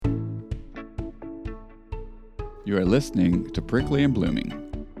You are listening to Prickly and Blooming.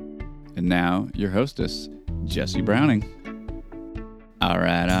 And now, your hostess, Jessie Browning. All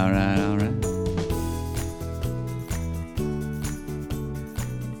right.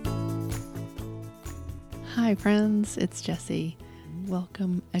 Hi, friends. It's Jessie.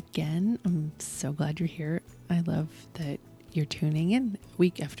 Welcome again. I'm so glad you're here. I love that you're tuning in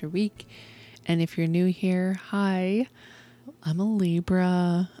week after week. And if you're new here, hi. I'm a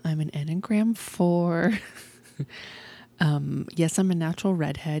Libra. I'm an Enneagram 4. Yes, I'm a natural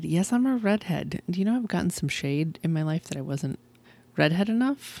redhead. Yes, I'm a redhead. Do you know I've gotten some shade in my life that I wasn't redhead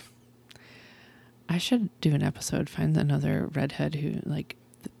enough? I should do an episode, find another redhead who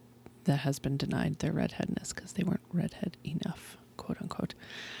that has been denied their redheadness because they weren't redhead enough, quote unquote.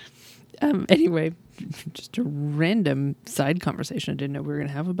 Anyway, just a random side conversation I didn't know we were going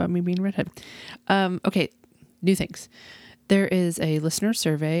to have about me being redhead. Okay, new things. There is a listener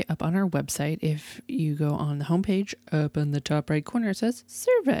survey up on our website. If you go on the homepage, up in the top right corner, it says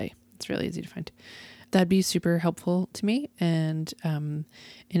survey. It's really easy to find. That'd be super helpful to me. And in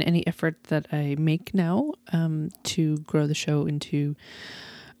any effort that I make now to grow the show into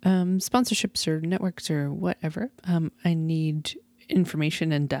sponsorships or networks or whatever, I need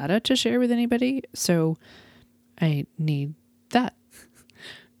information and data to share with anybody. So I need that.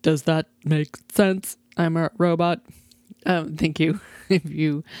 Does that make sense? I'm a robot. Thank you. If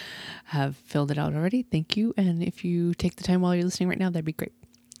you have filled it out already, thank you. And if you take the time while you're listening right now, that'd be great.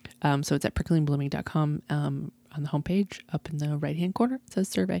 So it's at pricklyandblooming.com on the homepage up in the right-hand corner. It says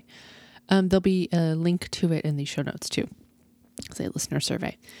survey. There'll be a link to it in the show notes too. Say listener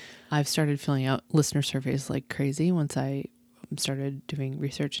survey. I've started filling out listener surveys like crazy once I started doing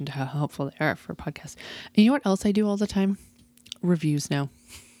research into how helpful they are for podcasts. And you know what else I do all the time? Reviews now.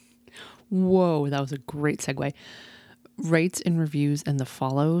 Whoa, that was a great segue. Rates and reviews and the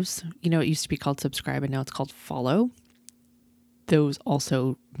follows. You know, it used to be called subscribe and now it's called follow. Those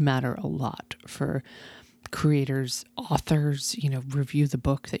also matter a lot for creators, authors. You know, review the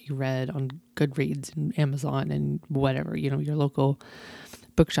book that you read on Goodreads and Amazon and whatever, you know, your local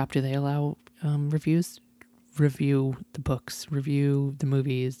bookshop. Do they allow reviews? Review the books, review the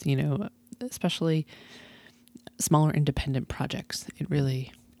movies, you know, especially smaller independent projects. It really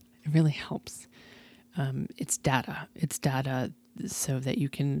helps. It's data so that you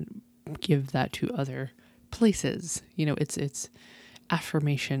can give that to other places. You know, it's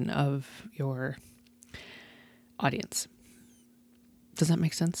affirmation of your audience. Does that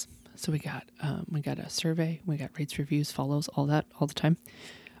make sense? So we got a survey, we got rates, reviews, follows, all that, all the time.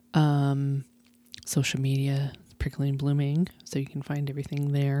 Social media, Prickly and Blooming, so you can find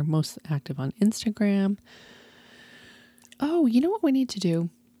everything there. Most active on Instagram. Oh, you know what we need to do?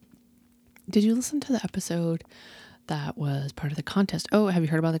 Did you listen to the episode that was part of the contest? Oh, have you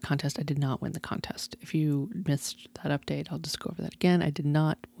heard about the contest? I did not win the contest. If you missed that update, I'll just go over that again. I did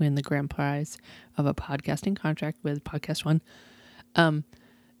not win the grand prize of a podcasting contract with Podcast One.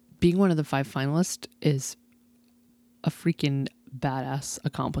 Being one of the 5 finalists is a freaking badass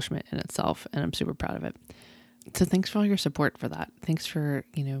accomplishment in itself, and I'm super proud of it. So thanks for all your support for that. Thanks for,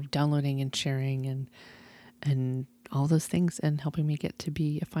 you know, downloading and sharing and all those things and helping me get to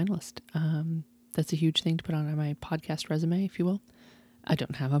be a finalist. That's a huge thing to put on my podcast resume, if you will. I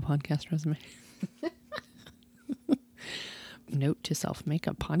don't have a podcast resume. Note to self, make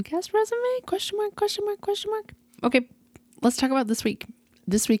a podcast resume? Question mark. Okay, let's talk about this week.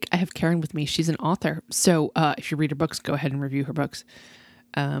 This week I have Karen with me. She's an author. So if you read her books, go ahead and review her books.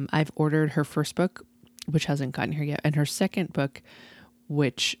 I've ordered her first book, which hasn't gotten here yet. And her second book,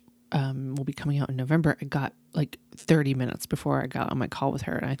 which will be coming out in November. I got like 30 minutes before I got on my call with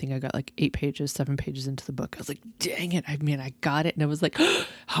her. And I think I got like 7 pages into the book. I was like, dang it. I mean, I got it. And I was like,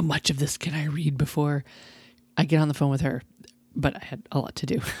 how much of this can I read before I get on the phone with her? But I had a lot to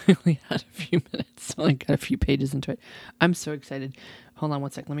do. I only had a few minutes. So I got a few pages into it. I'm so excited. Hold on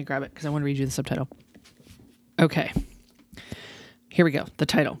one sec. Let me grab it because I want to read you the subtitle. Okay. Here we go. The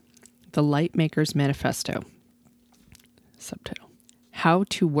title. The Lightmaker's Manifesto. Subtitle. How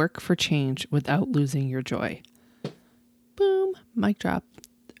to work for change without losing your joy. Boom. Mic drop.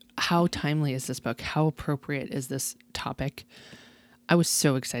 How timely is this book? How appropriate is this topic? I was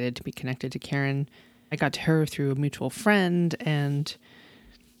so excited to be connected to Karen. I got to her through a mutual friend, and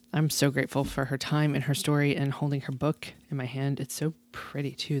I'm so grateful for her time and her story and holding her book in my hand. It's so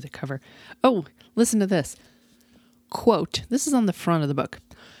pretty too, the cover. Oh, listen to this. Quote, this is on the front of the book.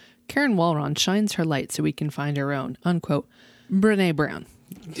 Karen Walron shines her light so we can find our own, unquote. Brene Brown.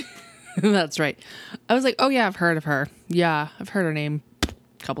 That's right. I was like, oh yeah, I've heard of her. Yeah, I've heard her name a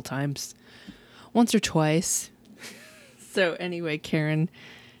couple times. Once or twice. So anyway, Karen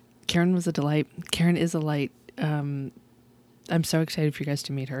was a delight. Karen is a light. I'm so excited for you guys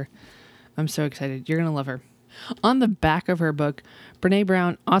to meet her. I'm so excited. You're going to love her. On the back of her book, Brene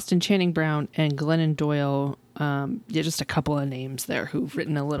Brown, Austin Channing Brown, and Glennon Doyle, just a couple of names there who've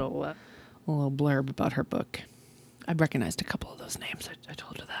written a little blurb about her book. I recognized a couple of those names. I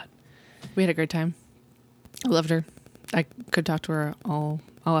told her that. We had a great time. I loved her. I could talk to her all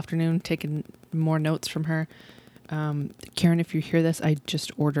afternoon, taking more notes from her. Karen, if you hear this, I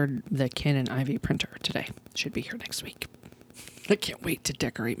just ordered the Canon Ivy printer today. Should be here next week. I can't wait to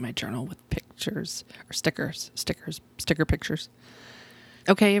decorate my journal with pictures or sticker pictures.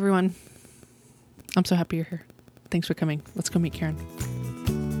 Okay, everyone. I'm so happy you're here. Thanks for coming. Let's go meet Karen.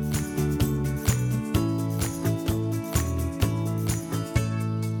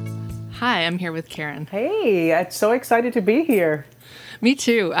 Hi, I'm here with Karen. Hey, I'm so excited to be here. Me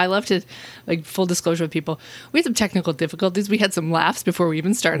too. I love to, full disclosure with people, we had some technical difficulties. We had some laughs before we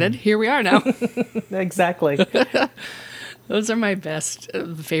even started. Here we are now. Exactly. Those are my best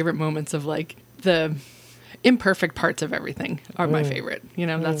favorite moments of the imperfect parts of everything are my favorite.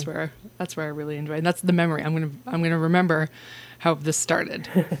 That's where I really enjoy. And that's the memory. I'm going to remember how this started.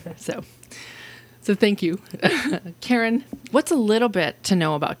 So thank you. Karen, what's a little bit to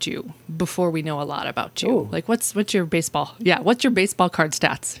know about you before we know a lot about you? Ooh. What's your baseball? Yeah, what's your baseball card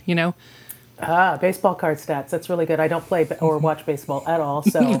stats, Baseball card stats. That's really good. I don't play or watch baseball at all,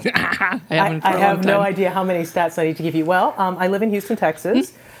 so I have no idea how many stats I need to give you. Well, I live in Houston,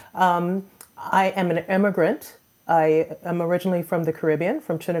 Texas. I am an immigrant. I am originally from the Caribbean,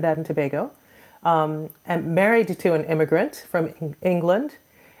 from Trinidad and Tobago. I'm married to an immigrant from England.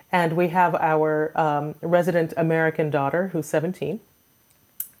 And we have our resident American daughter who's 17.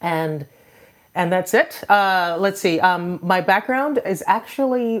 And that's it. Let's see. My background is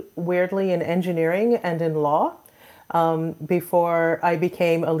actually weirdly in engineering and in law before I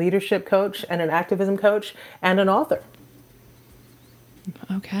became a leadership coach and an activism coach and an author.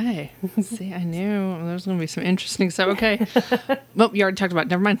 Okay. See, I knew there was going to be some interesting stuff. Okay. Well, you already talked about it.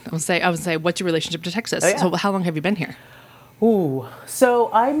 Never mind. I would say, what's your relationship to Texas? Oh, yeah. So how long have you been here? Ooh,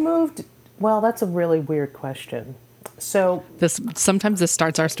 so I moved. Well, that's a really weird question. So sometimes this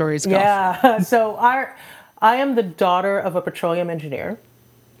starts our stories. Yeah. So I am the daughter of a petroleum engineer,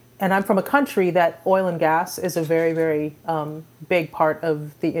 and I'm from a country that oil and gas is a very, very big part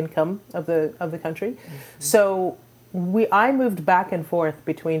of the income of the country. Mm-hmm. So I moved back and forth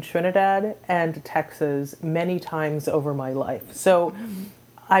between Trinidad and Texas many times over my life. So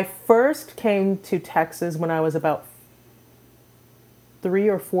I first came to Texas when I was about 3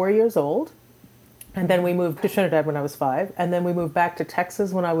 or 4 years old. And then we moved to Trinidad when I was 5. And then we moved back to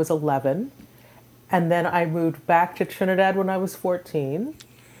Texas when I was 11. And then I moved back to Trinidad when I was 14.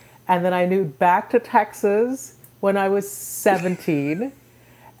 And then I moved back to Texas when I was 17.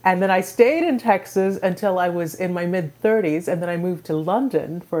 And then I stayed in Texas until I was in my mid-30s. And then I moved to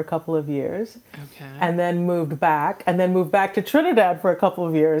London for a couple of years. Okay. And then moved back. And then moved back to Trinidad for a couple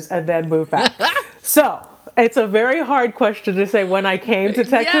of years. And then moved back. So it's a very hard question to say when I came to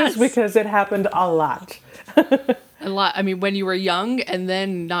Texas because it happened a lot. A lot. I mean, when you were young and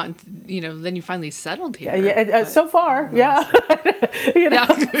then not, then you finally settled here. Yeah. So far, yeah.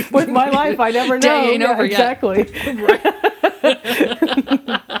 With my life, I never know. Day ain't over exactly. Right.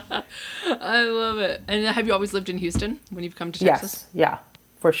 I love it. And have you always lived in Houston when you've come to Texas? Yes. Yeah,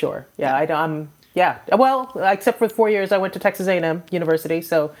 for sure. Yeah. Yeah. Well, except for 4 years, I went to Texas A&M University.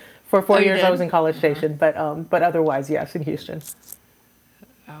 So for 4 years, I was in College Station, but otherwise, yes, in Houston.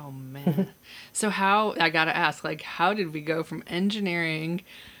 Oh man! So I gotta ask, how did we go from engineering,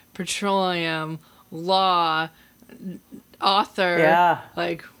 petroleum, law, author? Yeah.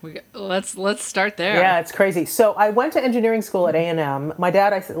 Let's start there. Yeah, it's crazy. So I went to engineering school at A&M. My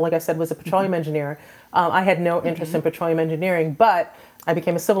dad, like I said, was a petroleum engineer. I had no interest in petroleum engineering, but I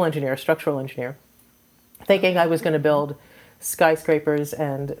became a civil engineer, a structural engineer, thinking I was going to build skyscrapers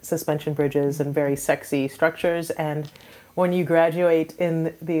and suspension bridges and very sexy structures. And when you graduate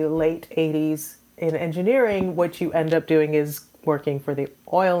in the late 80s in engineering, what you end up doing is working for the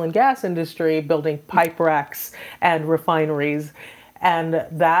oil and gas industry, building pipe racks and refineries. And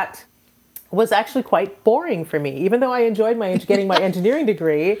that was actually quite boring for me. Even though I enjoyed getting my engineering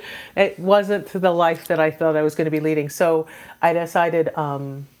degree, it wasn't the life that I thought I was going to be leading. So I decided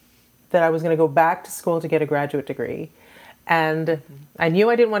that I was going to go back to school to get a graduate degree. And I knew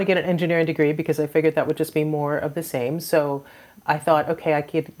I didn't want to get an engineering degree because I figured that would just be more of the same. So I thought,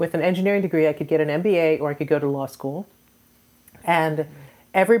 okay, with an engineering degree, I could get an MBA or I could go to law school. And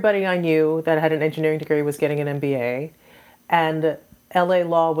everybody I knew that had an engineering degree was getting an MBA. And LA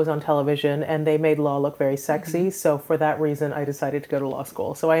law was on television and they made law look very sexy. So for that reason, I decided to go to law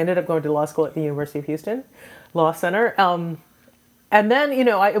school. So I ended up going to law school at the University of Houston Law Center. And then,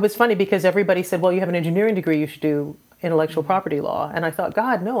 it was funny because everybody said, well, you have an engineering degree, you should do intellectual property law. And I thought,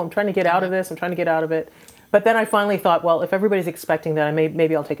 God, no, I'm trying to get out of this. I'm trying to get out of it. But then I finally thought, well, if everybody's expecting that,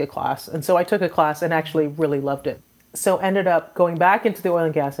 maybe I'll take a class. And so I took a class and actually really loved it. So ended up going back into the oil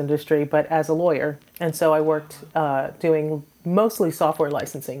and gas industry, but as a lawyer. And so I worked doing mostly software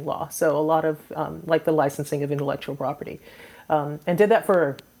licensing law. So a lot of like the licensing of intellectual property. And did that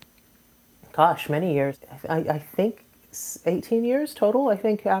for, many years. I think 18 years total, I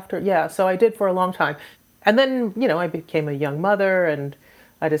think after. Yeah, so I did for a long time. And then, I became a young mother and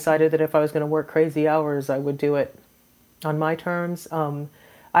I decided that if I was going to work crazy hours, I would do it on my terms.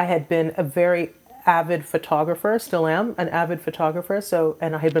 I had been a very avid photographer, still am an avid photographer.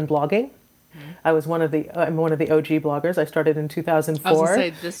 And I had been blogging. I was I'm one of the OG bloggers. I started in 2004. I was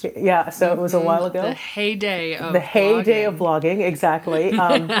going to say this. Yeah, so it was a while ago. The heyday of blogging, exactly.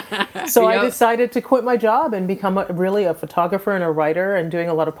 So I decided to quit my job and become really a photographer and a writer and doing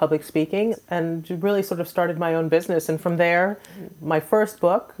a lot of public speaking and really sort of started my own business. And from there, my first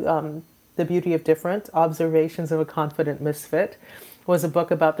book, The Beauty of Different, Observations of a Confident Misfit, was a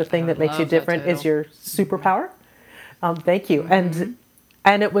book about the thing that makes you different is your superpower. Thank you.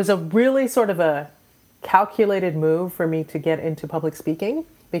 And it was a really sort of a calculated move for me to get into public speaking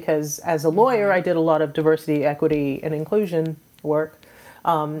because as a lawyer, I did a lot of diversity, equity, and inclusion work.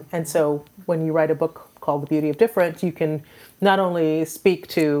 And so when you write a book called The Beauty of Different, you can not only speak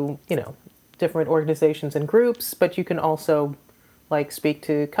to, different organizations and groups, but you can also speak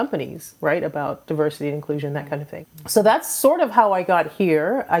to companies, right, about diversity and inclusion, that kind of thing. So that's sort of how I got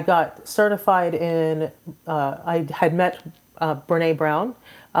here. I got certified in, I had met Brene Brown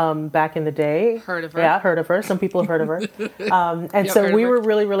back in the day. Heard of her. Yeah, heard of her. Some people have heard of her. And so we were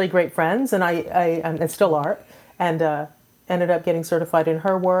really, really great friends, and I still are, and ended up getting certified in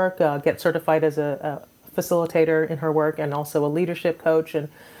her work, get certified as a facilitator in her work, and also a leadership coach, and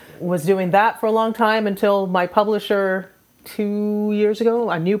was doing that for a long time until my publisher 2 years ago,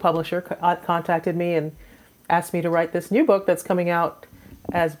 a new publisher contacted me and asked me to write this new book that's coming out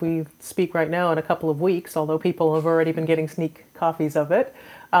as we speak right now in a couple of weeks, although people have already been getting sneak copies of it,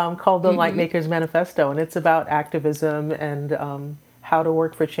 called The Lightmakers Manifesto. And it's about activism and how to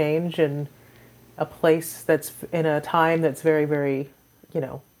work for change in a place that's in a time that's very, very,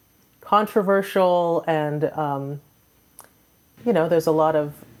 controversial and,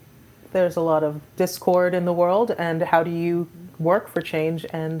 there's a lot of discord in the world, and how do you work for change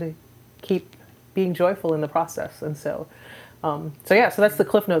and keep being joyful in the process? And so that's the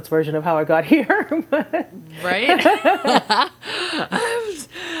Cliff Notes version of how I got here. Right?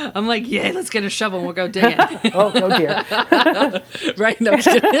 I'm like, yay, let's get a shovel and we'll go dig it. Oh dear. Right? No, I'm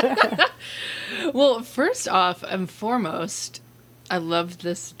kidding. Well, first off and foremost, I loved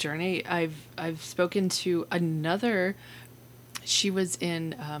this journey. I've spoken to another, she was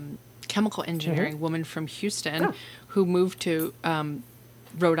in chemical engineering woman from Houston who moved to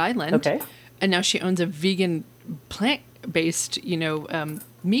Rhode Island. Okay. And now she owns a vegan plant-based,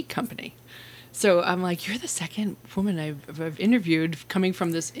 meat company. So I'm like, you're the second woman I've interviewed coming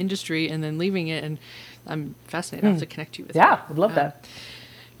from this industry and then leaving it. And I'm fascinated. I have to connect you with her. Yeah, I'd love that.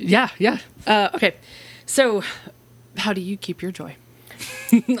 Yeah. Okay. So how do you keep your joy?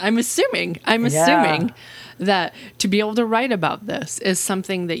 I'm assuming that to be able to write about this is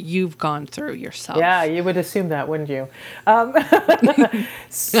something that you've gone through yourself. Yeah, you would assume that, wouldn't you? Well,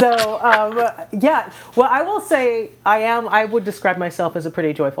 I will say I would describe myself as a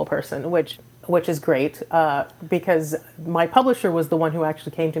pretty joyful person, which is great because my publisher was the one who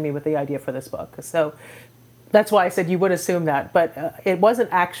actually came to me with the idea for this book. So that's why I said you would assume that, but it wasn't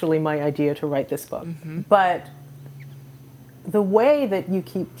actually my idea to write this book. Mm-hmm. But the way that you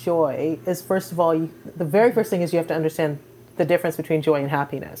keep joy is, first of all, the very first thing is you have to understand the difference between joy and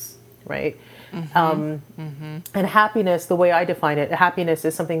happiness, right? Mm-hmm. And happiness, the way I define it, happiness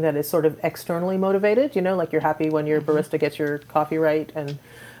is something that is sort of externally motivated, like you're happy when your barista gets your coffee right, and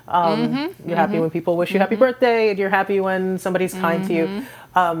you're happy when people wish you happy birthday, and you're happy when somebody's kind to you.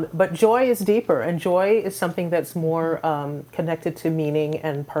 But joy is deeper, and joy is something that's more connected to meaning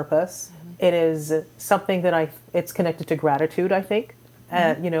and purpose. It is something that it's connected to gratitude, I think,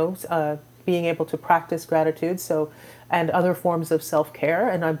 being able to practice gratitude. So, and other forms of self-care.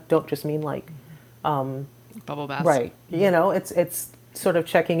 And I don't just mean bubble baths. Right. It's sort of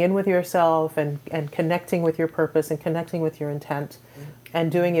checking in with yourself and connecting with your purpose and connecting with your intent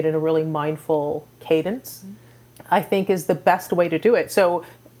and doing it in a really mindful cadence, I think is the best way to do it. So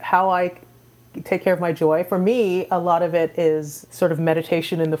how I take care of my joy? For me, a lot of it is sort of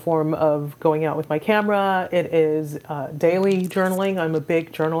meditation in the form of going out with my camera. It is daily journaling. I'm a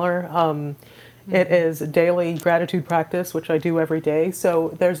big journaler. It is daily gratitude practice, which I do every day. So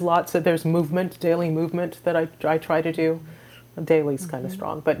there's movement, daily movement that I try to do. Daily's kind of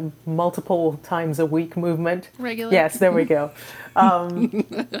strong, but multiple times a week movement. Regular. Yes, there we go.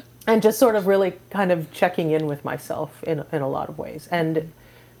 And just sort of really kind of checking in with myself in a lot of ways. And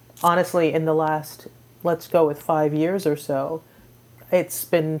honestly, in the last, let's go with 5 years or so, it's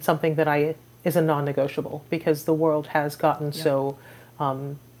been something that is a non-negotiable, because the world has gotten so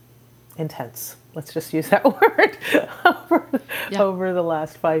intense. Let's just use that word over the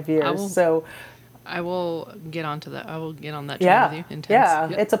last 5 years. I will get onto that. I will get on that train with you. Intense. Yeah,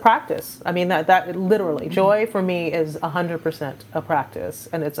 it's a practice. I mean, that literally, joy for me is 100% a practice,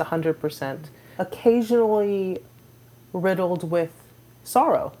 and it's 100% occasionally riddled with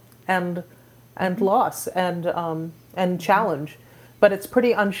sorrow and loss and challenge, but it's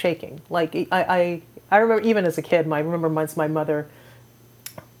pretty unshaking. Like I remember even as a kid, I remember once my mother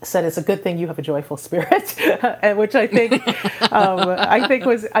said, "It's a good thing you have a joyful spirit," and which I think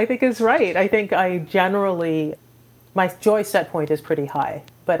I think is right. I think I generally, my joy set point is pretty high,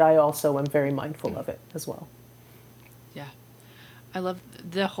 but I also am very mindful of it as well. Yeah, I love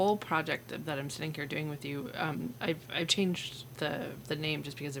the whole project that I'm sitting here doing with you. I've changed the name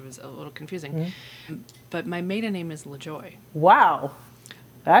just because it was a little confusing, but my maiden name is LaJoy. Wow,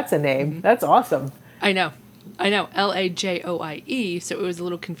 that's a name. That's awesome. I know, LaJoie. So it was a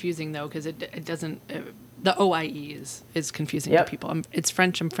little confusing though, because it doesn't. The OIE is confusing to people. It's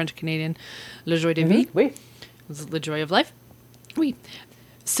French. I'm French Canadian. La joie de vie. Oui. It's the joy of life. Oui.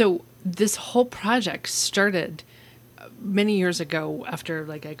 So this whole project started many years ago after,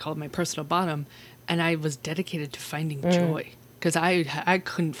 like, I called my personal bottom, and I was dedicated to finding joy, because I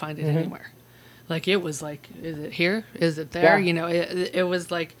couldn't find it anywhere. Like, it was like, is it here? Is it there? Yeah. You know, it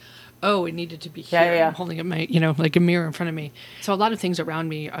was like, oh, it needed to be here. Yeah. I'm holding up my, like a mirror in front of me. So a lot of things around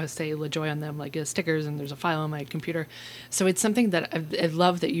me, I say LaJoy on them, like stickers, and there's a file on my computer. So it's something that I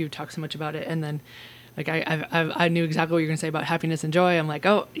love that you talk so much about it. And then, like, I knew exactly what you were going to say about happiness and joy. I'm like,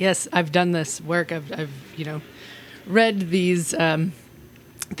 oh yes, I've done this work. I've read these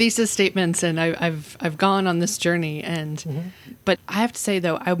thesis statements, and I've gone on this journey. And but I have to say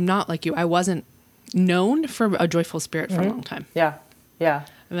though, I'm not like you. I wasn't known for a joyful spirit for a long time. Yeah.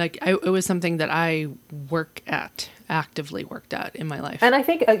 Like, it was something that I actively worked at in my life. And I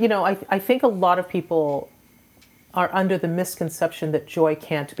think, I think a lot of people are under the misconception that joy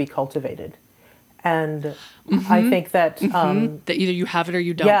can't be cultivated. And I think that... that either you have it or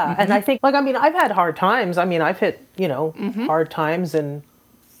you don't. Yeah, and I think, I've had hard times. I've hit, hard times and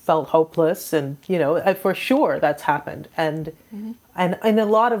felt hopeless, and, for sure that's happened. And in a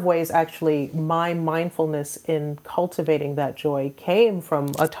lot of ways, actually, my mindfulness in cultivating that joy came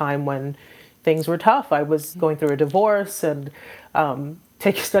from a time when things were tough. I was going through a divorce and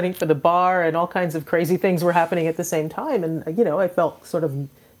studying for the bar, and all kinds of crazy things were happening at the same time. And, I felt sort of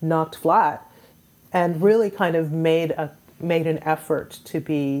knocked flat, and really kind of made an effort to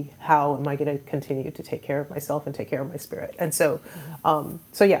be, how am I going to continue to take care of myself and take care of my spirit? And so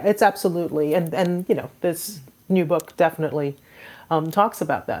yeah, it's absolutely, and this new book definitely talks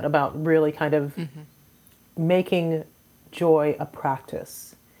about that, about really kind of making joy a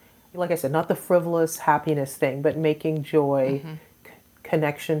practice. Like I said, not the frivolous happiness thing, but making joy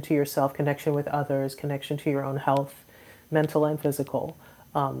connection to yourself, connection with others, connection to your own health, mental and physical,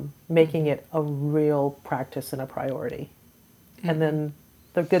 making it a real practice and a priority. And then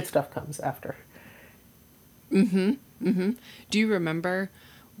the good stuff comes after. Do you remember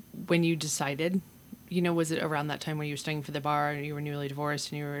when you decided, was it around that time when you were studying for the bar and you were newly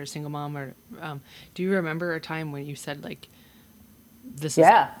divorced and you were a single mom, or do you remember a time when you said, like, this is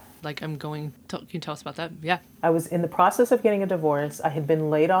it? Like, I'm going to, can you tell us about that? Yeah. I was in the process of getting a divorce. I had been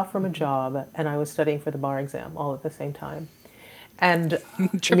laid off from a job, and I was studying for the bar exam all at the same time. And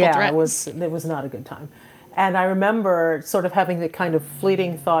Triple threat. it was not a good time. And I remember sort of having the kind of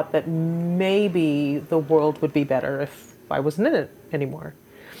fleeting thought that maybe the world would be better if I wasn't in it anymore.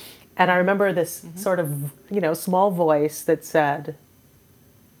 And I remember this sort of, small voice that said,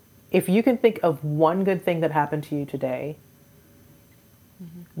 if you can think of one good thing that happened to you today,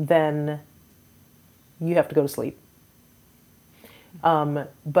 then you have to go to sleep.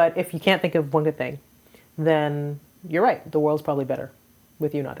 But if you can't think of one good thing, then you're right. The world's probably better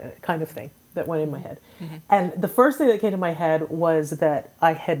with you not in it, kind of thing that went in my head. And the first thing that came to my head was that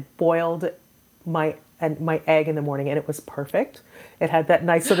I had boiled my egg in the morning, and it was perfect. It had that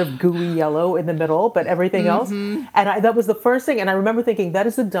nice sort of gooey yellow in the middle, but everything else. And that was the first thing. And I remember thinking, that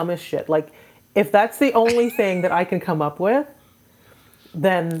is the dumbest shit. Like, if that's the only thing that I can come up with,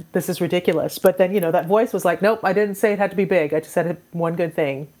 then this is ridiculous. But then, that voice was like, nope, I didn't say it had to be big. I just said one good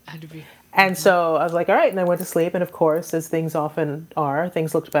thing. Had to be. And so I was like, all right. And I went to sleep. And of course, as things often are,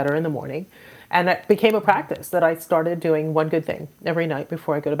 things looked better in the morning. And it became a practice that I started doing one good thing every night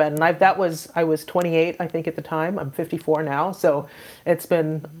before I go to bed. And I was 28, I think, at the time. I'm 54 now. So it's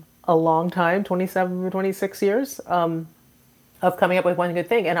been a long time, 27 or 26 years of coming up with one good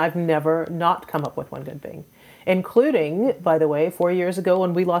thing. And I've never not come up with one good thing, including, by the way, 4 years ago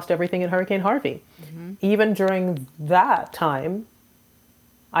when we lost everything in Hurricane Harvey. Even during that time,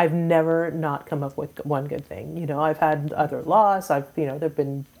 I've never not come up with one good thing. I've had other loss. There've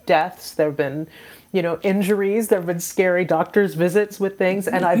been deaths. There've been, injuries. There've been scary doctor's visits with things.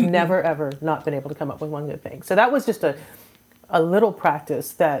 And I've never, ever not been able to come up with one good thing. So that was just a little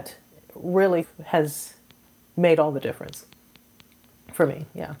practice that really has made all the difference for me.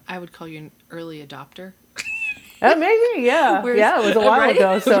 Yeah. I would call you an early adopter. Maybe, yeah. Yeah, it was a while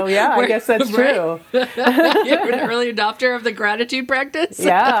ago. So, yeah, I guess that's true. You're an early adopter of the gratitude practice.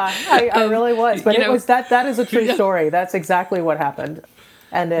 Yeah, I really was. But it was that is a true story. That's exactly what happened.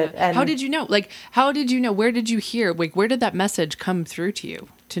 And how did you know? How did you know? Where did you hear? Where did that message come through to you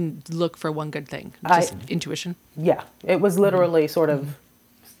to look for one good thing? Just intuition? Yeah, it was literally sort of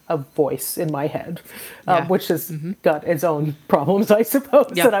a voice in my head, which has got its own problems, I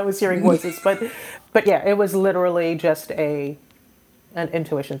suppose, that I was hearing voices. But yeah, it was literally just an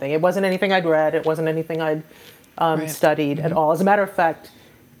intuition thing. It wasn't anything I'd read. It wasn't anything I'd studied at all. As a matter of fact,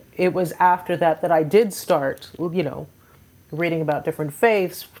 it was after that I did start, reading about different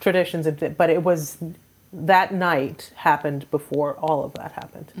faiths, traditions, but it was that night happened before all of that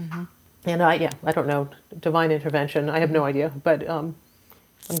happened. And I don't know, divine intervention. I have no idea, but I'm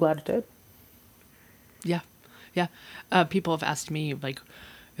glad it did. Yeah. People have asked me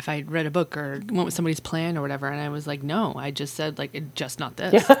if I read a book or went with somebody's plan or whatever, and I was like, no, I just said just not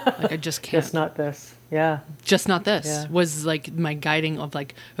this. I just can't. Just not this. Yeah. Just not this was my guiding of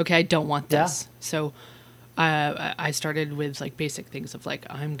okay, I don't want this. Yeah. So I started with basic things of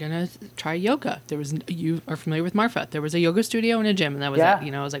I'm gonna try yoga. You are familiar with Marfa. There was a yoga studio and a gym, and that was it.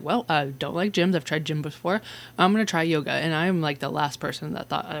 I was like, well, I don't like gyms. I've tried gym before. I'm gonna try yoga, and I'm the last person that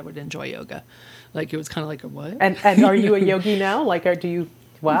thought I would enjoy yoga. It was kind of like a what? And are you a yogi now? Do you?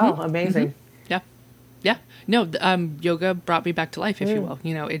 Wow, amazing. Yeah. No, yoga brought me back to life, if you will.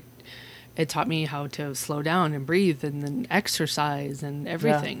 It taught me how to slow down and breathe, and then exercise and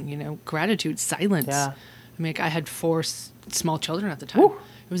everything. Gratitude, silence. Yeah. I had 4 small children at the time. Woo.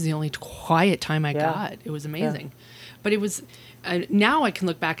 It was the only quiet time I got. It was amazing. Yeah. But it was, now I can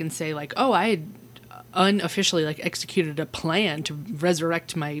look back and say I had unofficially executed a plan to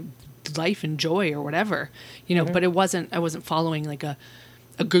resurrect my life and joy or whatever, but I wasn't following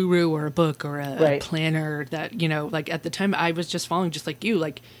a guru or a book or a planner that, at the time I was just following just like you,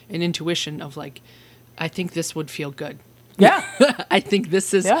 an intuition of I think this would feel good. Yeah. I think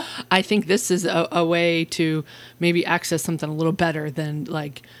this is a way to maybe access something a little better than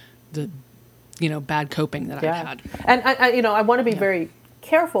the, bad coping that I've had. And I want to be very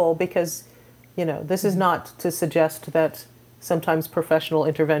careful because, this is not to suggest that sometimes professional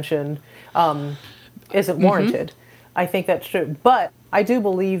intervention isn't warranted. I think that's true. But I do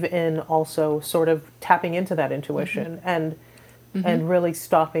believe in also sort of tapping into that intuition and really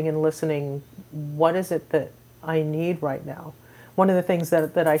stopping and listening. What is it that I need right now? One of the things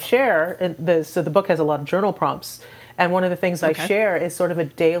that I share, so the book has a lot of journal prompts, and one of the things I share is sort of a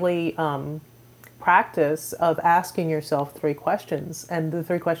daily practice of asking yourself 3 questions. And the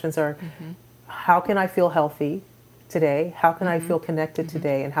 3 questions are, how can I feel healthy today? How can I feel connected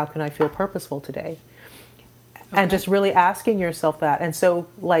today? And how can I feel purposeful today? And just really asking yourself that. And so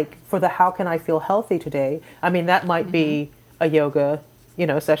for the how can I feel healthy today, that might be a yoga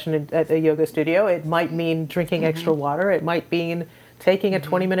session at a yoga studio. It might mean drinking extra water. It might mean taking a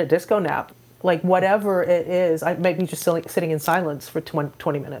 20-minute disco nap. Whatever it is, I might be just sitting in silence for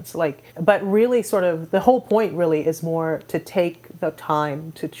 20 minutes. But really sort of the whole point really is more to take the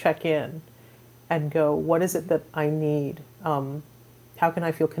time to check in and go, what is it that I need? How can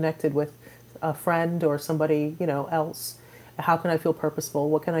I feel connected with a friend or somebody, else? How can I feel purposeful?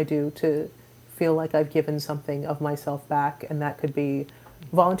 What can I do to feel like I've given something of myself back? And that could be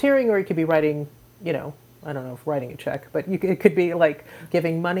volunteering, or it could be writing, I don't know if writing a check, but it could be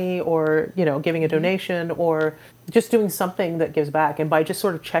giving money or, giving a donation or just doing something that gives back. And by just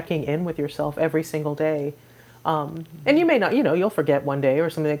sort of checking in with yourself every single day, and you may not, you'll forget one day or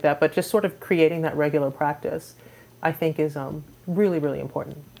something like that, but just sort of creating that regular practice, I think is really, really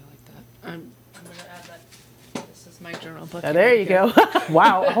important. I'm going to add that. This is my journal bucket. There you go.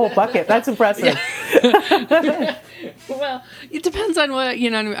 Wow, a whole bucket. That's impressive. Well, it depends on what, are you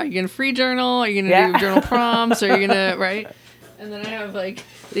going to free journal? Are you going to do journal prompts? Are you going to, right? And then I have like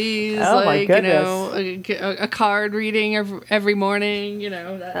these, a card reading every morning,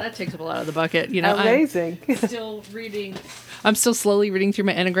 that takes up a lot of the bucket. Amazing. I'm still reading. I'm still slowly reading through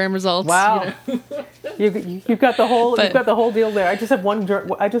my Enneagram results. Wow. You've got the whole deal there. I just have one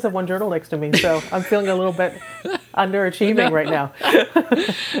journal next to me, so I'm feeling a little bit underachieving right now.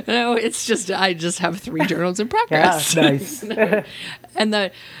 No, it's just I just have 3 journals in progress. Yeah, nice. And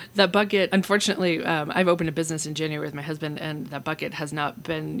the bucket, unfortunately, I've opened a business in January with my husband, and that bucket has not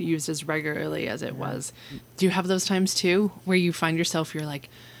been used as regularly as it was. Do you have those times too, where you find yourself, you're like,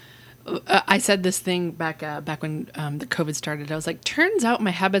 I said this thing back when the COVID started. I was like, turns out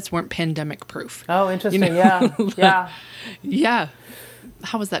my habits weren't pandemic proof. Oh, interesting. Yeah. Yeah.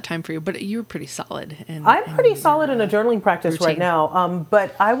 How was that time for you? But you were pretty solid. I'm pretty solid in a journaling practice routine right now.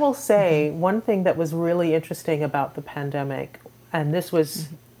 But I will say one thing that was really interesting about the pandemic, and this was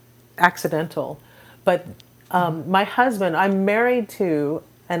accidental, but my husband, I'm married to,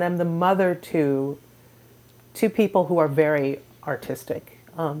 and I'm the mother to 2 people who are very artistic.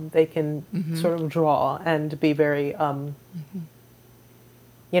 They can sort of draw and be very,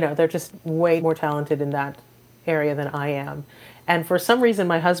 they're just way more talented in that area than I am. And for some reason,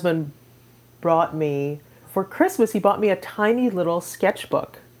 my husband brought me, for Christmas, he bought me a tiny little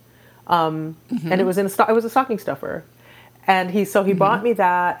sketchbook. And it was it was a stocking stuffer. And he bought me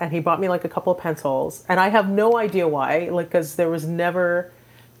that, and he bought me like a couple of pencils. And I have no idea why, because there was never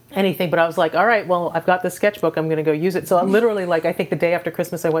anything, but I was like, all right, well, I've got this sketchbook, I'm going to go use it. So I literally, I think the day after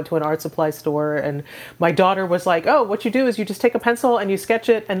Christmas, I went to an art supply store, and my daughter was like, oh, what you do is you just take a pencil and you sketch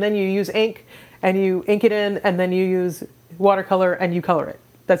it, and then you use ink and you ink it in, and then you use watercolor and you color it.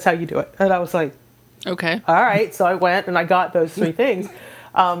 That's how you do it. And I was like, okay, all right. So I went and I got those 3 things.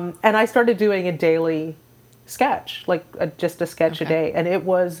 And I started doing a daily sketch, just a sketch a day. And it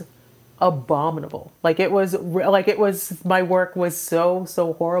was abominable. My work was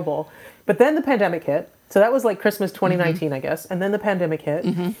so horrible. But then the pandemic hit. So that was like Christmas 2019, I guess. And then the pandemic hit.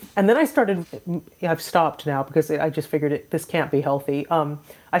 And then I've stopped now because I just figured this can't be healthy.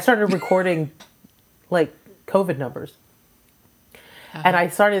 I started recording COVID numbers. And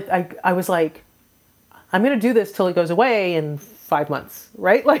I was like, I'm going to do this till it goes away in 5 months,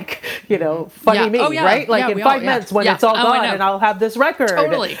 right? Funny me, right? In 5 months when it's all gone, and I'll have this record.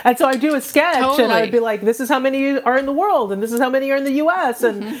 Totally. And so I do a sketch, and I'd be like, this is how many are in the world, and this is how many are in the U.S.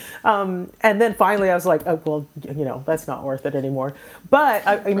 And then finally I was like, oh, well, that's not worth it anymore. But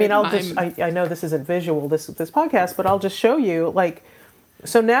I know this isn't visual, this podcast, but I'll just show you,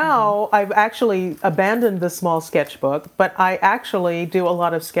 so now I've actually abandoned the small sketchbook, but I actually do a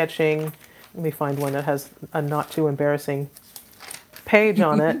lot of sketching. Let me find one that has a not too embarrassing page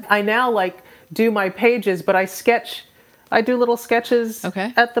on it. I now do my pages, but I do little sketches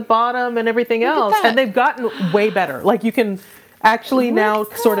at the bottom and everything else. And they've gotten way better. You can actually now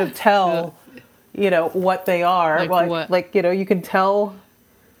sort of tell, what they are. You can tell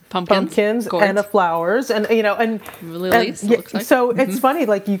pumpkins and the flowers and lilies. So it's funny,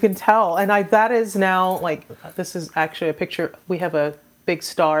 you can tell. And that is now this is actually a picture. We have a big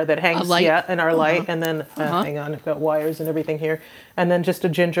star that hangs in our light, and then hang on, I've got wires and everything here, and then just a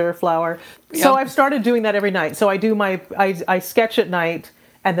ginger flower. So I've started doing that every night. So I do I sketch at night,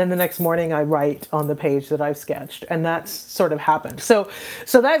 and then the next morning I write on the page that I've sketched, and that's sort of happened. So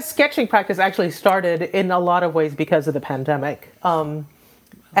that sketching practice actually started in a lot of ways because of the pandemic.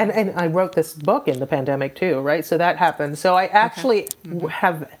 And I wrote this book in the pandemic too, right? So that happened. So I actually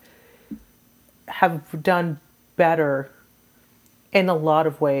have done better in a lot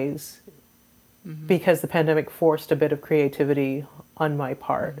of ways because the pandemic forced a bit of creativity on my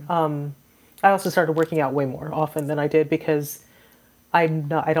part. I also started working out way more often than I did because I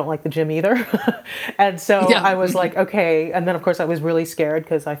don't like the gym either. And so I was like, okay. And then of course I was really scared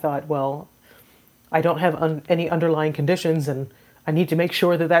because I thought, well, I don't have any underlying conditions and I need to make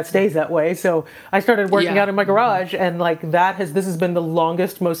sure that stays that way. So I started working out in my garage, and this has been the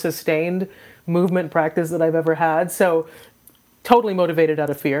longest, most sustained movement practice that I've ever had. So totally motivated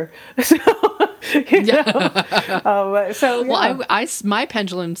out of fear. My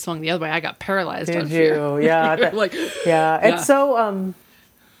pendulum swung the other way. I got paralyzed. Did on fear. You? Yeah.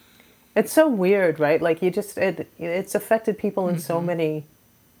 It's so weird, right? It's affected people in so many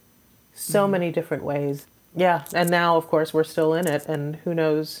different ways. Yeah, and now of course we're still in it, and who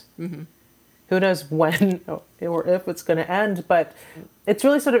knows when or if it's going to end. But it's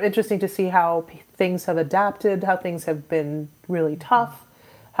really sort of interesting to see how things have adapted, how things have been really tough,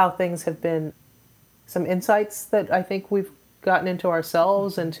 how things have been some insights that I think we've gotten into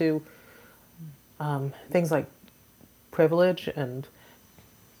ourselves, into things like privilege and,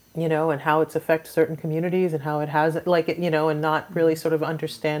 you know, and how it's affected certain communities and how it has, like, you know, and not really sort of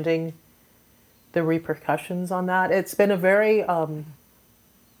understanding the repercussions on that. It's been a very, I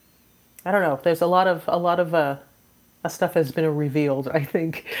don't know, there's a lot of stuff has been revealed, I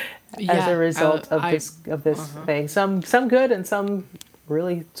think, as a result of this thing. Some good and some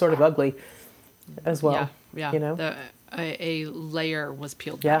really sort of ugly as well. Yeah. You know, a layer was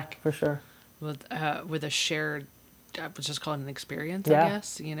peeled yeah, back for sure. with a shared, I would just call it an experience, Yeah. I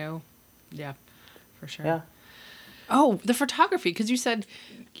guess, you know? Yeah, for sure. Yeah. Oh, the photography, because you said,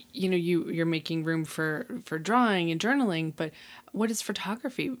 you know, you're making room for drawing and journaling, but what is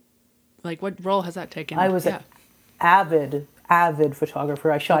photography? Like, what role has that taken? I was an avid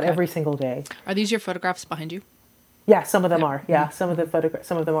photographer. I shot every single day. Are these your photographs behind you? Yeah, some of them are. Yeah, some of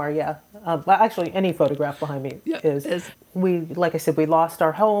them are. Yeah, well, actually, any photograph behind me is. We, like I said, we lost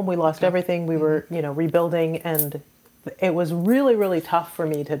our home. We lost everything. We were, you know, rebuilding, and it was really, really tough for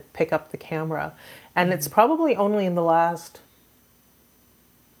me to pick up the camera. And it's probably only in the last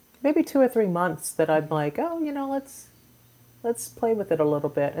maybe 2 or 3 months that I'm like, oh, you know, let's play with it a little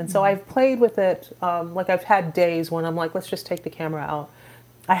bit. And so I've played with it. Like, I've had days when I'm like, let's just take the camera out.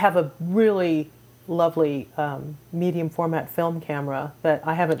 I have a really lovely medium format film camera that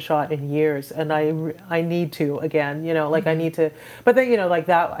I haven't shot in years, and I need to again, you know, like I need to, but then, you know, like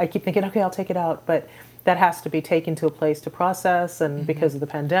that, I keep thinking, okay, I'll take it out, but that has to be taken to a place to process, and because of the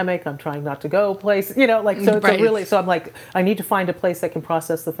pandemic, I'm trying not to go place, you know, like, so it's so I'm like, I need to find a place that can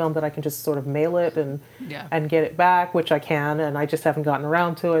process the film that I can just sort of mail it and get it back, which I can, and I just haven't gotten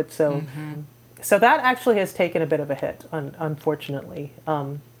around to it, so so that actually has taken a bit of a hit, unfortunately.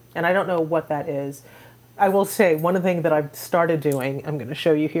 And I don't know what that is. I will say one of the things that I've started doing, I'm going to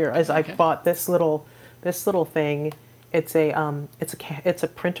show you here, is I bought this little thing. It's a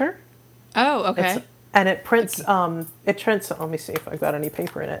printer. Oh, okay. And it prints. Let me see if I've got any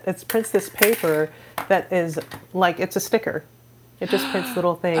paper in it. It prints this paper that is like, it's a sticker. It just prints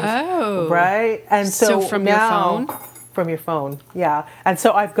little things. Oh. Right. And so from now, your phone. From your phone, yeah. And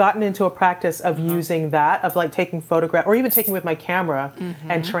so I've gotten into a practice of using that, of like taking photograph, or even taking with my camera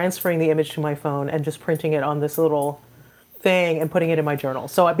and transferring the image to my phone and just printing it on this little thing and putting it in my journal.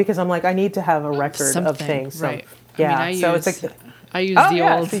 So because I'm like, I need to have a record of things. So, right. yeah. I mean, so it's like I use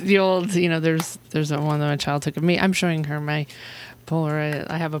the old, you know, there's a one that my child took of me. I'm showing her my Polaroid.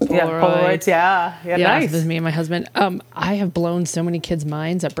 I have a Polaroid. Yeah, Polaroids, yeah, nice. This is me and my husband. I have blown so many kids'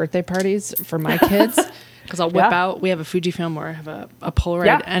 minds at birthday parties for my kids. Because I'll whip out, we have a Fujifilm where I have a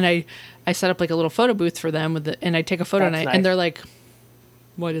Polaroid, and I set up like a little photo booth for them and I take a photo and they're like,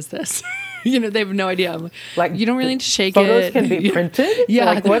 what is this? You know, they have no idea. I'm like, you don't really need to shake photos it. Photos can be printed? Yeah.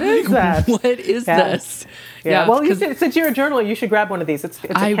 Like, what is that? What is this? Yeah. Well, since you're a journaler, you should grab one of these. It's a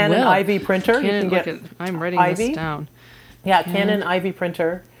Canon Ivy printer. Canon, you can get I'm writing Ivy. this down. Yeah, Canon Ivy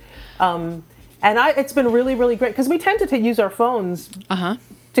printer. And it's been really, really great because we tend to use our phones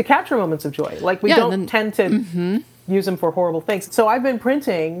to capture moments of joy. Like, we don't tend to use them for horrible things. So I've been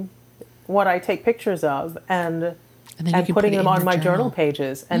printing what I take pictures of and putting them on my journal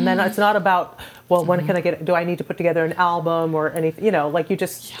pages. And then it's not about, well, when can do I need to put together an album or anything, you know, like you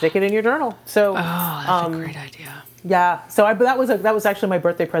just stick it in your journal. So, that's a great idea. Yeah. So that was actually my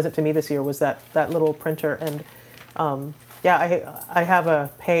birthday present to me this year, was that little printer. And, I have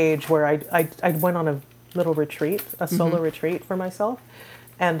a page where I went on a little retreat, a solo retreat for myself.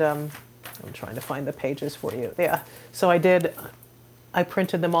 And I'm trying to find the pages for you. Yeah. So I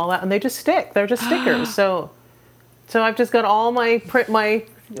printed them all out, and they just stick. They're just stickers. So I've just got all my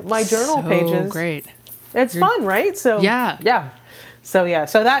journal pages. Great. It's fun, right? So yeah. So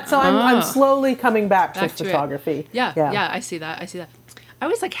I'm slowly coming back to photography. Yeah. I see that. I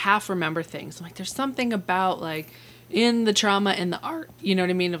always like half remember things. I'm like, there's something about like in the trauma and the art, you know what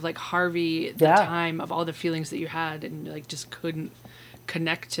I mean? Of like Harvey, the time of all the feelings that you had, and like just couldn't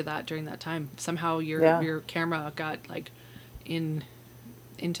connect to that during that time. Somehow your camera got like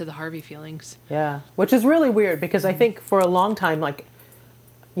into the Harvey feelings. Yeah, which is really weird because I think for a long time, like,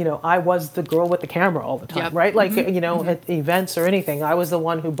 you know, I was the girl with the camera all the time, right? Like, you know, at events or anything, I was the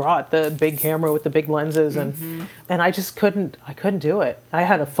one who brought the big camera with the big lenses, and I just couldn't do it. I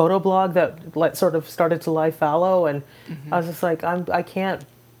had a photo blog that sort of started to lie fallow, and I was just like, I can't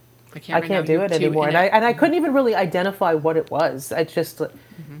do it anymore. And I couldn't even really identify what it was. I just,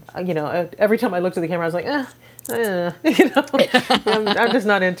 you know, every time I looked at the camera, I was like, you know, I'm just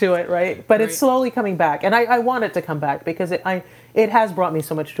not into it, right? But it's slowly coming back, and I want it to come back because it has brought me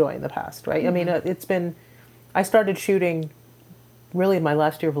so much joy in the past, right? I mean, I started shooting really in my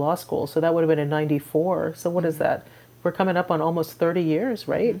last year of law school. So that would have been in 94. So what is that? We're coming up on almost 30 years,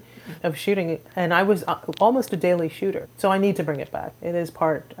 right, of shooting. And I was almost a daily shooter. So I need to bring it back. It is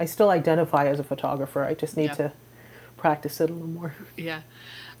part, I still identify as a photographer. I just need to practice it a little more. Yeah.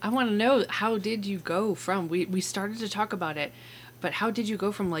 I want to know, how did you go from, we started to talk about it, but how did you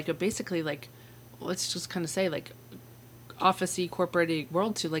go from like a basically like, let's just kind of say like office-y corporate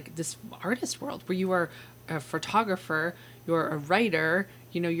world to like this artist world where you are a photographer, you're a writer,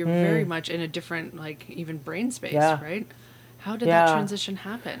 you know, you're very much in a different like even brain space, right? How did that transition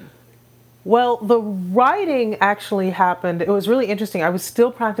happen? Well, the writing actually happened. It was really interesting. I was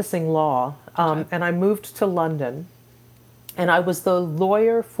still practicing law, and I moved to London, and I was the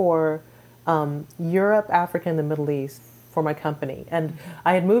lawyer for Europe, Africa, and the Middle East for my company. And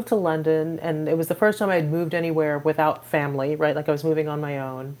I had moved to London, and it was the first time I had moved anywhere without family, right? Like I was moving on my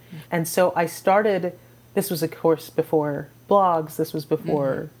own. And so I started, this was of course before blogs, this was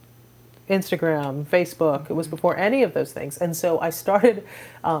before Instagram, Facebook, it was before any of those things. And so I started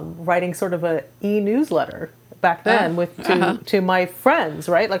writing sort of a e-newsletter back then to my friends,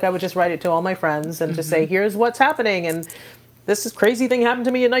 right? Like I would just write it to all my friends and just say, here's what's happening, and this is crazy thing happened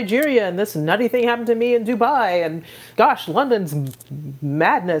to me in Nigeria, and this nutty thing happened to me in Dubai, and gosh, London's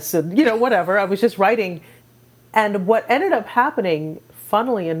madness, and you know, whatever. I was just writing. And what ended up happening,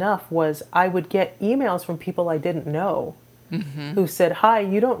 funnily enough, was I would get emails from people I didn't know who said, hi,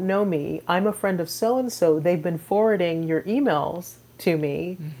 you don't know me. I'm a friend of so-and-so. They've been forwarding your emails to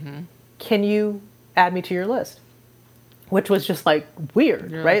me. Can you add me to your list? Which was just like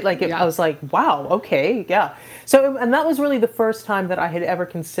weird, right? Like I was like, wow, okay, yeah. So, and that was really the first time that I had ever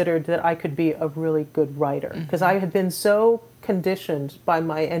considered that I could be a really good writer, because I had been so conditioned by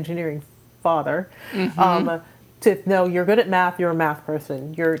my engineering father to know you're good at math, you're a math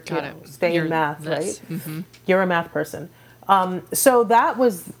person, stay in math, right? You're a math person. So that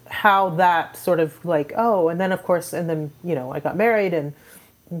was how that sort of like, and then of course, and then, you know, I got married, and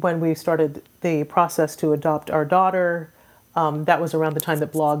when we started the process to adopt our daughter, that was around the time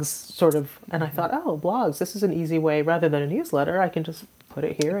that blogs sort of, and I thought, blogs, this is an easy way, rather than a newsletter, I can just put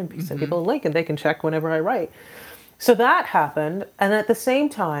it here and send people a link and they can check whenever I write. So that happened. And at the same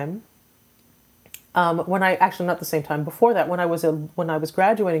time, not the same time, before that, when I was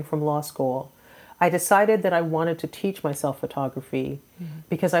graduating from law school, I decided that I wanted to teach myself photography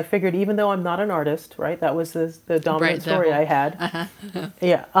because I figured, even though I'm not an artist, right, that was the dominant story I had.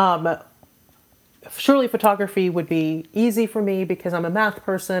 Surely photography would be easy for me because I'm a math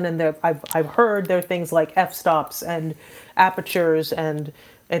person, and I've heard there are things like f-stops and apertures, and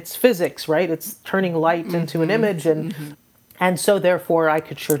it's physics, right? It's turning light into an image, and so therefore I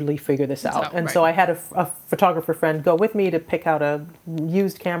could surely figure this out. And so I had a photographer friend go with me to pick out a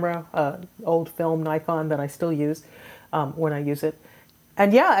used camera, old film Nikon that I still use when I use it.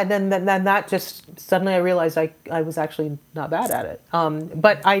 And and then that just, suddenly I realized I was actually not bad at it.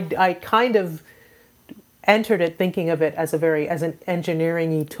 But I kind of entered it thinking of it as an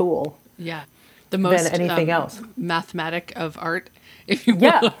engineering-y tool. Yeah. The most than anything else. Mathematic of art, if you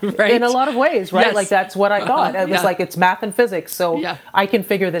will, right? In a lot of ways, right? Yes. Like that's what I thought. It was like, it's math and physics, so I can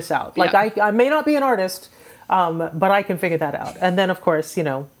figure this out. Like I may not be an artist, but I can figure that out. And then of course, you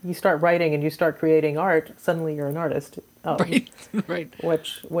know, you start writing and you start creating art, suddenly you're an artist. Right.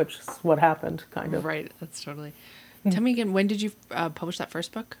 Which is what happened, kind of. Right, that's totally. Tell me again, when did you publish that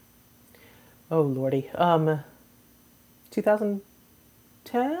first book? Oh, Lordy.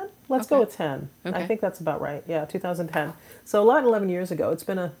 2010? Let's go with 10. Okay. I think that's about right. Yeah, 2010. So 11 years ago. It's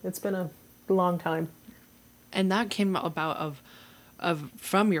been a long time. And that came about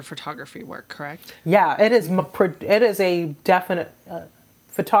from your photography work, correct? Yeah, it is. It is a definite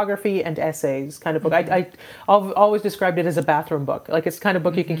photography and essays kind of book. I've always described it as a bathroom book. Like it's the kind of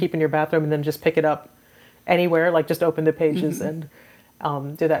book you can keep in your bathroom and then just pick it up anywhere. Like just open the pages and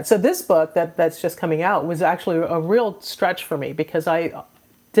do that. So this book that's just coming out was actually a real stretch for me because I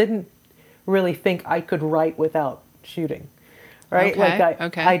didn't really think I could write without shooting, right?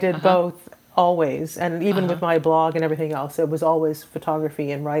 I did both always, and even with my blog and everything else, it was always photography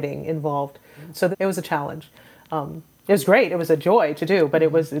and writing involved. So it was a challenge. It was great. It was a joy to do, but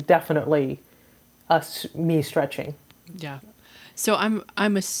it was definitely me stretching. Yeah. So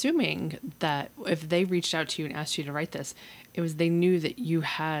I'm assuming that if they reached out to you and asked you to write this, it was they knew that you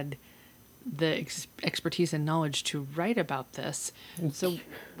had the expertise and knowledge to write about this. So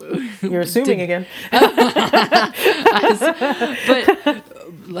you're assuming again. But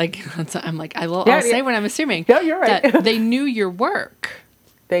like I'm like I'll say when I'm assuming. No, you're right. That they knew your work.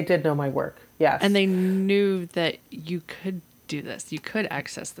 They did know my work. Yes. And they knew that you could do this. You could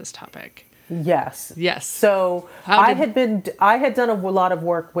access this topic. Yes. Yes. So I had done a lot of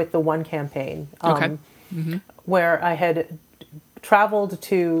work with the One campaign, Okay. where I had traveled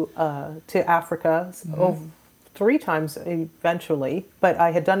to Africa three times eventually, but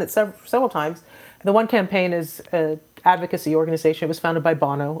I had done it several times. The One campaign is an advocacy organization. It was founded by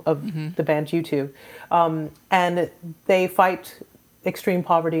Bono of the band U2, and they fight extreme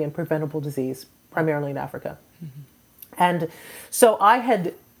poverty and preventable disease, primarily in Africa. And so I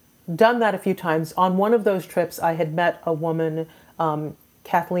had done that a few times. On one of those trips, I had met a woman,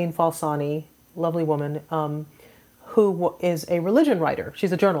 Kathleen Falsani, lovely woman, who is a religion writer.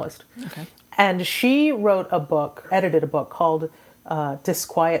 She's a journalist. Okay. And she wrote a book, edited a book called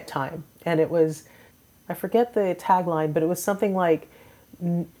Disquiet Time. And it was, I forget the tagline, but it was something like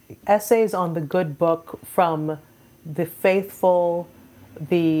essays on the good book from the faithful,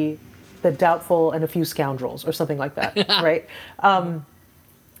 the doubtful, and a few scoundrels, or something like that, right?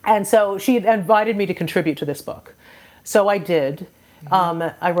 And so she had invited me to contribute to this book. So I did.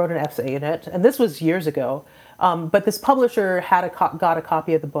 I wrote an essay in it, and this was years ago. But this publisher had got a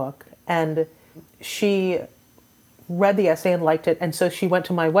copy of the book, and she read the essay and liked it. And so she went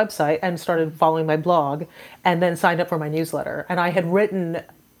to my website and started following my blog, and then signed up for my newsletter. And I had written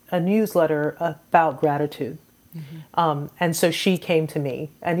a newsletter about gratitude. And so she came to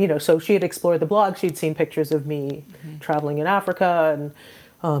me, and so she had explored the blog. She'd seen pictures of me traveling in Africa,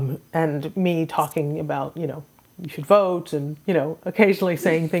 and me talking about you should vote, and occasionally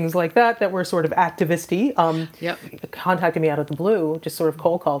saying things like that were sort of activisty. Contacted me out of the blue, just sort of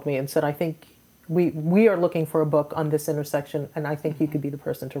cold called me and said, I think we are looking for a book on this intersection, and I think you could be the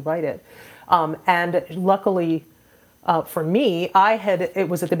person to write it. And luckily for me, it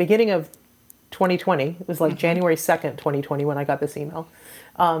was at the beginning of 2020. It was like January 2nd, 2020 when I got this email.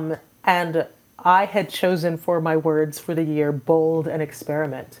 And I had chosen for my words for the year, bold and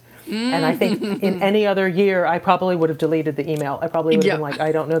experiment. And I think in any other year, I probably would have deleted the email. I probably would have been like,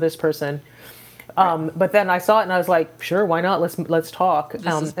 I don't know this person. But then I saw it and I was like, sure, why not? Let's talk.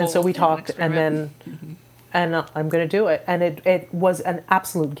 And so we talked, and then and I'm going to do it. And it was an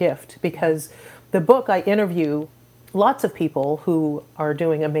absolute gift, because the book, I interview lots of people who are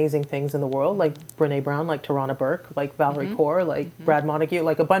doing amazing things in the world, like Brene Brown, like Tarana Burke, like Valerie Kaur, like Brad Montague,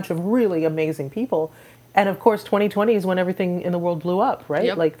 like a bunch of really amazing people. And of course, 2020 is when everything in the world blew up, right?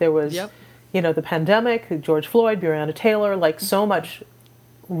 Yep. Like there was, the pandemic, George Floyd, Breonna Taylor, like so much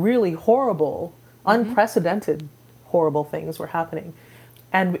really horrible, unprecedented, horrible things were happening.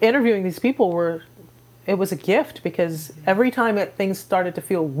 And interviewing these people it was a gift, because every time things started to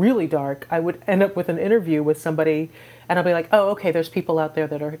feel really dark, I would end up with an interview with somebody, and I'll be like, oh, okay, there's people out there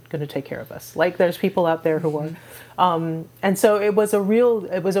that are going to take care of us. Like there's people out there who are, and so it was a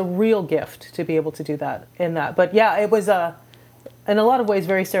real gift to be able to do that in that. But yeah, it was in a lot of ways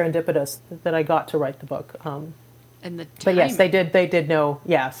very serendipitous that I got to write the book. And the timing. But yes, they did know.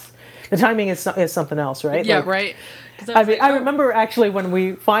 Yes, the timing is something else, right? Yeah, like, right. I remember actually when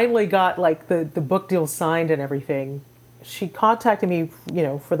we finally got like the book deal signed and everything, she contacted me,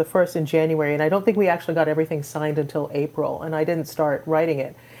 for the first in January, and I don't think we actually got everything signed until April, and I didn't start writing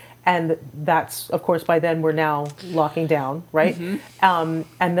it. And that's, of course, by then we're now locking down, right? And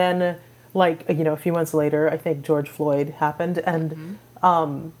then a few months later, I think George Floyd happened, and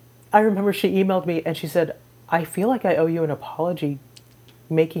I remember she emailed me and she said, I feel like I owe you an apology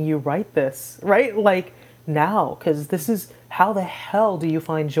making you write this, right? Like now, because this is, how the hell do you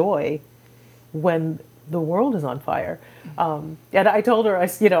find joy when the world is on fire? And I told her,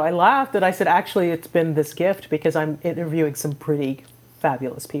 I laughed and I said, actually, it's been this gift because I'm interviewing some pretty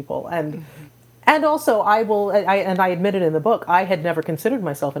fabulous people. And also I admitted in the book, I had never considered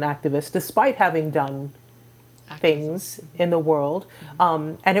myself an activist, despite having done things in the world.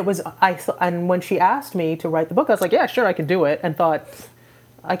 And and when she asked me to write the book, I was like, yeah, sure, I can do it. And thought,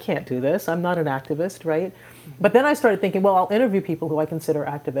 I can't do this. I'm not an activist, right? But then I started thinking, well, I'll interview people who I consider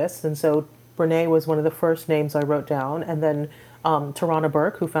activists. And so Brene was one of the first names I wrote down. And then Tarana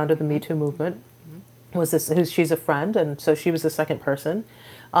Burke, who founded the Me Too movement, she's a friend. And so she was the second person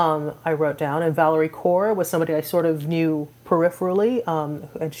I wrote down. And Valerie Kaur was somebody I sort of knew peripherally.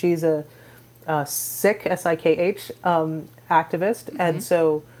 And she's a SIKH, S-I-K-H,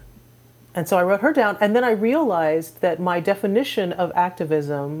 activist. And so I wrote her down, and then I realized that my definition of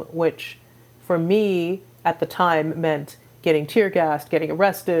activism, which for me at the time meant getting tear gassed, getting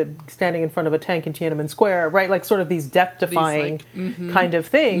arrested, standing in front of a tank in Tiananmen Square, right? Like sort of these death-defying kind of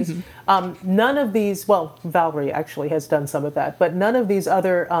things. None of these, well, Valerie actually has done some of that, but none of these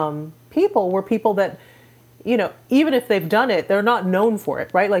other people were people that, even if they've done it, they're not known for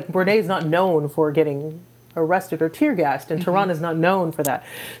it, right? Like Brene's not known for getting arrested or tear gassed, and Tehran is not known for that.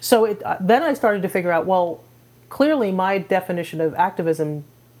 So then I started to figure out, well, clearly my definition of activism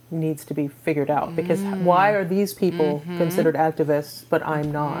needs to be figured out, because why are these people considered activists but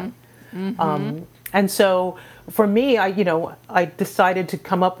I'm not? And so for me, I decided to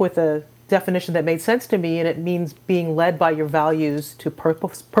come up with a definition that made sense to me, and it means being led by your values to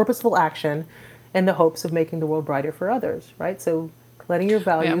purposeful action in the hopes of making the world brighter for others, right? So letting your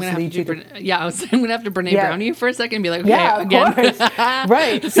values lead you to... I'm going to have to Brene Brown you for a second and be like, okay, yeah, again. Course.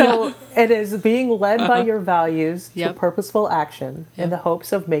 Right. So it is being led by your values to purposeful action in the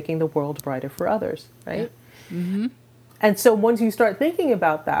hopes of making the world brighter for others, right? Yeah. And so once you start thinking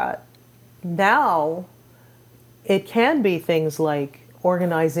about that, now it can be things like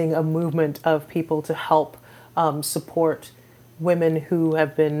organizing a movement of people to help support women who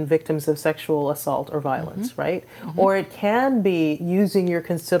have been victims of sexual assault or violence, right? Or it can be using your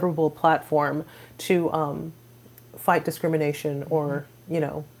considerable platform to fight discrimination, or,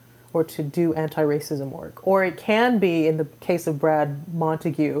 or to do anti-racism work. Or it can be, in the case of Brad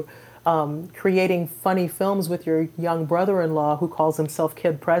Montague, creating funny films with your young brother-in-law who calls himself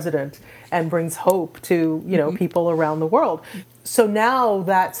Kid President and brings hope to, people around the world. So now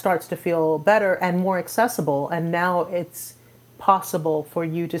that starts to feel better and more accessible. And now it's possible for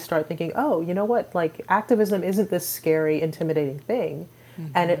you to start thinking, oh, you know what? Like, activism isn't this scary, intimidating thing.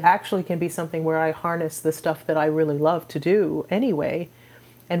 And it actually can be something where I harness the stuff that I really love to do anyway,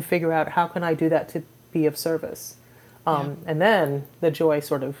 and figure out how can I do that to be of service. And then the joy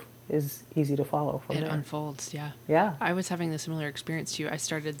sort of is easy to follow from there. It unfolds, yeah. Yeah. I was having a similar experience to you. I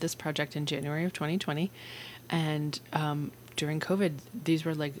started this project in January of 2020, and during COVID, these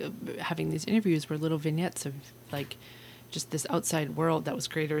were like, having these interviews were little vignettes of like just this outside world that was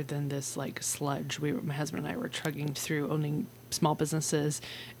greater than this like sludge. My husband and I were trugging through owning small businesses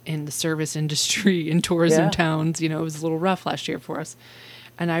in the service industry in tourism towns. It was a little rough last year for us.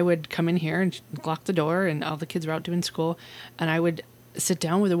 And I would come in here and lock the door, and all the kids were out doing school, and I would sit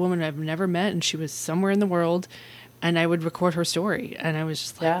down with a woman I've never met, and she was somewhere in the world, and I would record her story. And I was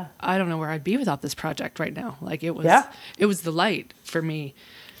just like, I don't know where I'd be without this project right now. Like, it was the light for me.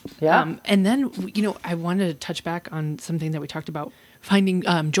 Yeah. And then, I wanted to touch back on something that we talked about, finding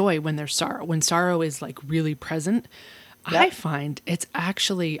joy when there's sorrow. When sorrow is like really present, I find it's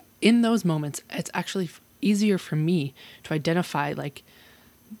actually, in those moments, it's actually easier for me to identify like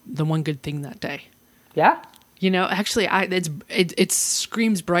the one good thing that day. Yeah. Actually, it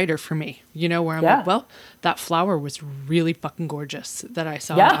screams brighter for me, where I'm like, well, that flower was really fucking gorgeous that I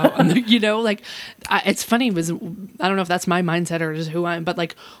saw out on the, it's funny, I don't know if that's my mindset or just who I am, but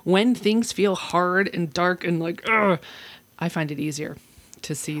like when things feel hard and dark and like, I find it easier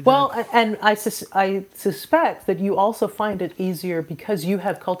to see. Well, and I suspect that you also find it easier because you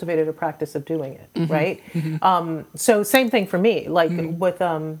have cultivated a practice of doing it, right? So same thing for me, like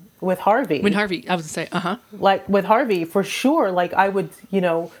with Harvey. When Harvey, I would say, Like with Harvey, for sure, like I would,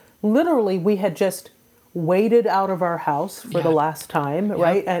 literally we had just waited out of our house for the last time,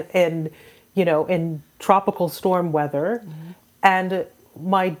 right? And in tropical storm weather. And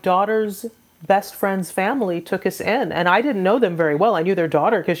my daughter's best friend's family took us in, and I didn't know them very well. I knew their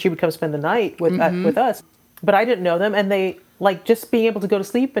daughter because she would come spend the night with us, but I didn't know them. And they like just being able to go to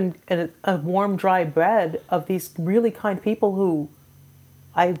sleep in a warm, dry bed of these really kind people who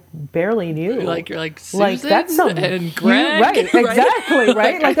I barely knew. Like you're like Susan that's some and Greg, right? Exactly,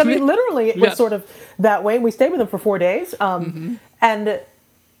 right? Like I mean, literally, it was sort of that way. We stayed with them for 4 days, and.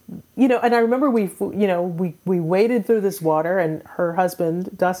 And I remember we waded through this water, and her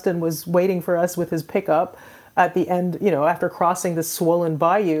husband, Dustin, was waiting for us with his pickup at the end, after crossing this swollen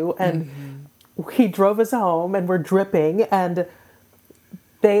bayou, and he drove us home, and we're dripping, and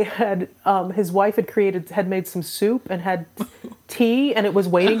they had, his wife had made some soup and had tea, and it was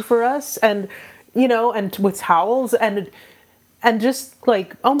waiting for us, and, and with towels, and just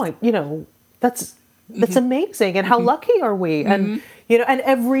like, oh my, that's amazing. And how lucky are we? And, and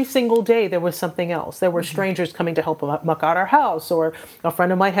every single day there was something else. There were strangers coming to help muck out our house, or a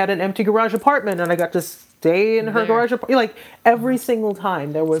friend of mine had an empty garage apartment and I got to stay in her garage apartment. Like every single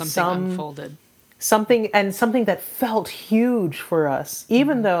time there was unfolded. Something that felt huge for us,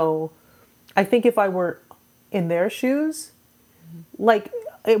 even though I think if I were in their shoes, like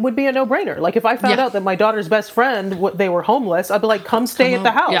it would be a no-brainer. Like if I found out that my daughter's best friend, they were homeless, I'd be like, come stay at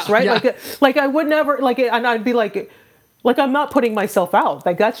the house, right? Yeah. Like I would never, and I'd be like I'm not putting myself out.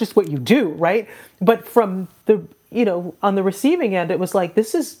 Like that's just what you do, right? But from the, on the receiving end, it was like,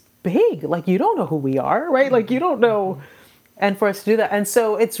 this is big. Like you don't know who we are, right? Like you don't know. And for us to do that. And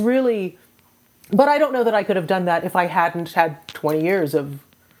so it's really, but I don't know that I could have done that if I hadn't had 20 years of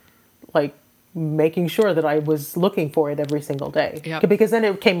like making sure that I was looking for it every single day. Yep. Because then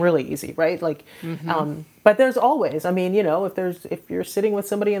it came really easy, right? Like, but there's always, I mean, if you're sitting with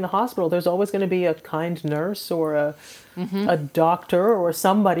somebody in the hospital, there's always going to be a kind nurse or a doctor or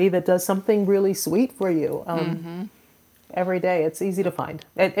somebody that does something really sweet for you. Every day. It's easy to find.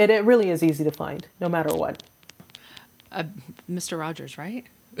 It really is easy to find, no matter what. Mr. Rogers, right?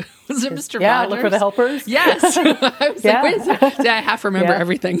 Was it Mr. Yeah, Rogers? look for the helpers. Yes. I was like, wait a second. I half remember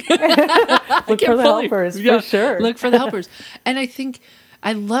everything. Look for the helpers, for sure. Look for the helpers. And I think,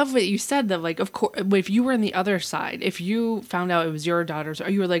 I love what you said, that like, of course, if you were on the other side, if you found out it was your daughter's, or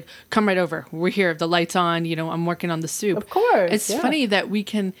you were like, come right over, we're here, the light's on, I'm working on the soup. Of course. It's funny that we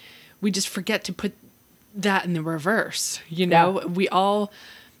just forget to put that in the reverse. We all,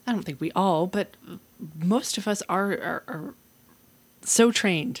 I don't think we all, but most of us are so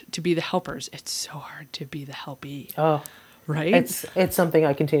trained to be the helpers. It's so hard to be the helpee. Oh, right. It's something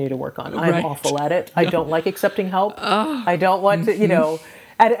I continue to work on. I'm Right. awful at it. I don't like accepting help. I don't want to,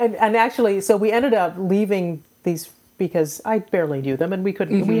 and actually, so we ended up leaving these because I barely knew them, and we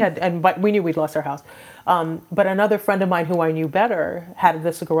couldn't. But we knew we'd lost our house. But another friend of mine who I knew better had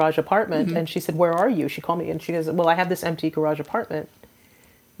this garage apartment, and she said, "Where are you?" She called me, and she goes, "Well, I have this empty garage apartment.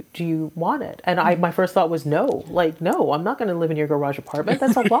 Do you want it?" And my first thought was no. Like, no, I'm not going to live in your garage apartment.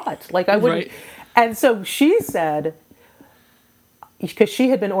 That's a lot. Like, I wouldn't. Right. And so she said, because she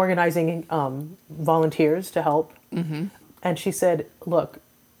had been organizing volunteers to help, and she said, "Look,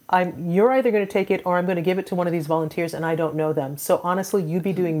 you're either going to take it or I'm going to give it to one of these volunteers, and I don't know them. So honestly, you'd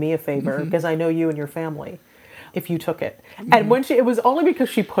be doing me a favor because I know you and your family if you took it." And when it was only because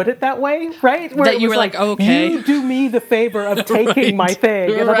she put it that way, right? Where That it you was were like, okay. you do me the favor of taking my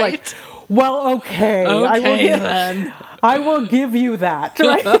thing. And I'm like, Right. well, okay. Then. I will give you that.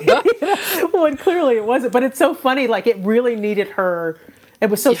 Right? Well, and clearly it wasn't. But it's so funny. Like, it really needed her. It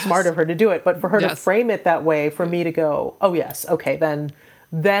was so smart of her to do it. But for her to Yes. frame it that way, for me to go, oh, yes, okay, then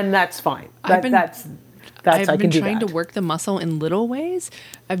that's fine. I've been trying to to work the muscle in little ways.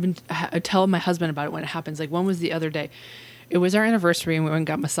 I tell my husband about it when it happens. Like, one was the other day. It was our anniversary and we went and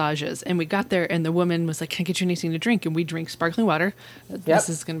got massages, and we got there and the woman was like, "Can I get you anything to drink?" And we drink sparkling water. This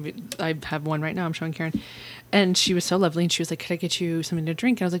is going to be, I have one right now. I'm showing Karen. And she was so lovely. And she was like, "Could I get you something to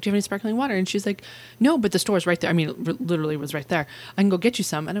drink?" And I was like, "Do you have any sparkling water?" And she's like, "No, but the store's right there." I mean, it literally was right there. "I can go get you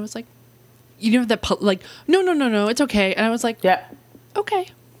some." And I was like, like, no, it's okay. And I was like, Yeah. okay.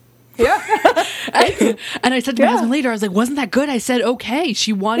 Yeah. And I said to my husband later, I was like, "Wasn't that good?" I said, "Okay."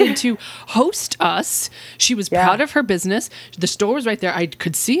 She wanted to host us. She was proud of her business. The store was right there. I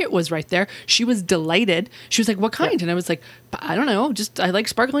could see it was right there. She was delighted. She was like, "What kind?" And I was like, "I don't know. I like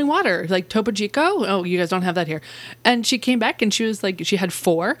sparkling water, like Topo Chico." "Oh, you guys don't have that here." And she came back and she was like, she had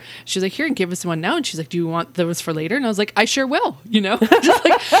 4. She was like, "Here, and give us one now." And she's like, "Do you want those for later?" And I was like, "I sure will." Just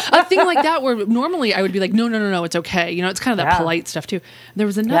like a thing like that, where normally I would be like, no, it's okay. It's kind of that polite stuff too. There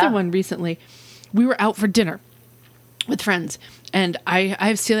was another one recently. We were out for dinner with friends, and I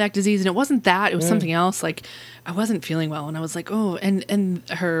have celiac disease, and it wasn't that, it was something else. Like, I wasn't feeling well, and I was like, oh, and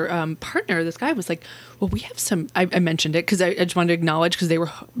her partner, this guy, was like, "Well, we have some," I mentioned it because I just wanted to acknowledge, because they were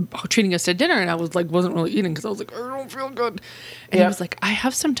treating us to dinner, and I was like, wasn't really eating because I was like, "I don't feel good." And he was like, "I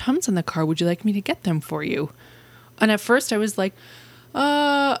have some Tums in the car. Would you like me to get them for you?" And at first I was like,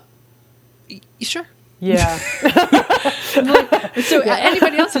 sure. Yeah. So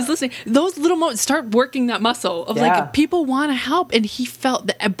anybody else who's listening, those little moments, start working that muscle of like, people want to help. And he felt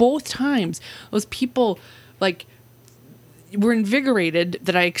that at both times, those people like were invigorated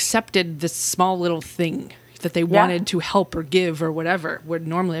that I accepted this small little thing that they wanted to help or give or whatever, where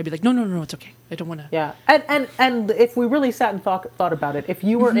normally I'd be like, no, it's okay. I don't want to. Yeah. And if we really sat and thought about it, if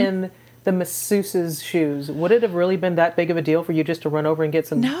you were in the masseuse's shoes, would it have really been that big of a deal for you just to run over and get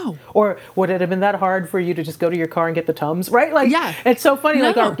some? No. Or would it have been that hard for you to just go to your car and get the Tums? Right? Like, it's so funny.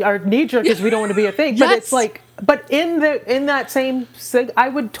 No. Like, our knee jerk is we don't want to be a thing, but it's like, but in that same, I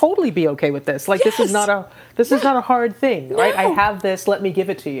would totally be okay with this. Like, this is not a hard thing, right? I have this. Let me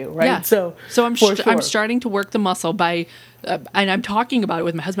give it to you, right? Yeah. So I'm starting to work the muscle by, and I'm talking about it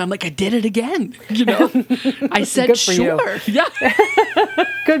with my husband. I'm like, I did it again. I said, Good for sure. you. Yeah.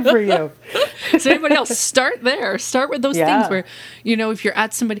 Good for you. So anybody else, start there. Start with those things where, if you're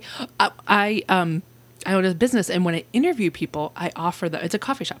at somebody, I own a business, and when I interview people, I offer them, it's a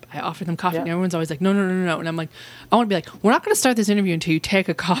coffee shop. I offer them coffee, and everyone's always like, no. And I'm like, I want to be like, we're not going to start this interview until you take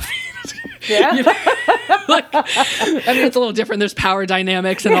a coffee. Yeah. I mean, it's a little different. There's power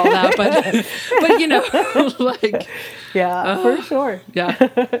dynamics and all that, but like, for sure. Yeah,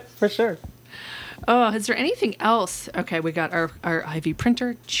 for sure. Oh, is there anything else? Okay, we got our IV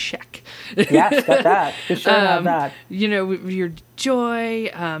printer, check. Yes, got that. For sure have that. You're joy,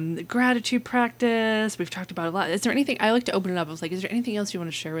 the gratitude practice. We've talked about a lot. Is there anything, I like to open it up. I was like, is there anything else you want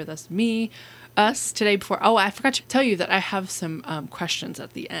to share with us today before? Oh, I forgot to tell you that I have some questions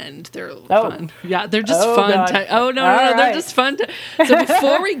at the end. They're fun. Yeah, they're just fun. No, they're just fun. So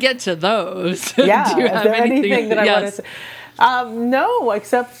before we get to those, do you have anything that I want to say? No,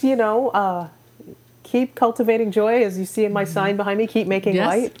 except, keep cultivating joy, as you see in my sign behind me. Keep making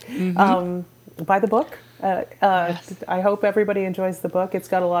light. Buy the book. I hope everybody enjoys the book. It's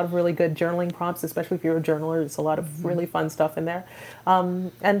got a lot of really good journaling prompts, especially if you're a journaler. There's a lot of really fun stuff in there.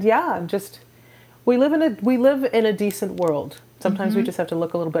 We live in a decent world. Sometimes we just have to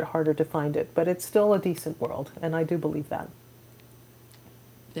look a little bit harder to find it, but it's still a decent world, and I do believe that.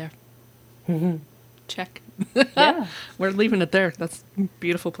 There. Check. Yeah. We're leaving it there. That's a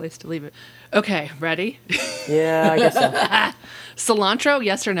beautiful place to leave it. Okay, ready? Yeah, I guess so. Cilantro,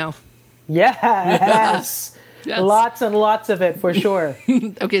 yes or no? Yes. Yes. Lots and lots of it, for sure.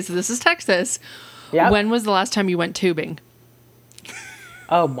 Okay, so this is Texas. Yep. When was the last time you went tubing?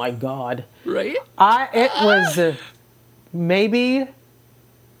 Oh, my God. Right? It was maybe,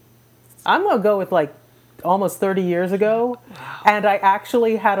 I'm going to go with like almost 30 years ago. Wow. And I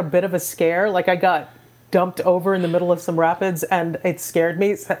actually had a bit of a scare. Like I got dumped over in the middle of some rapids and it scared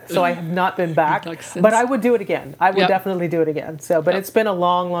me. So I have not been back. But I would do it again. I would definitely do it again. So, but it's been a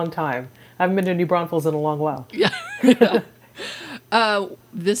long, long time. I haven't been to New Braunfels in a long while. Yeah.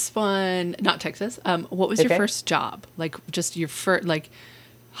 This one, not Texas. What was your first job? Like just your first, like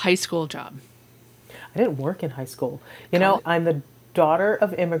high school job? I didn't work in high school. You know, I'm the daughter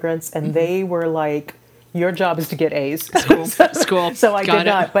of immigrants and they were like, your job is to get A's. School. So I did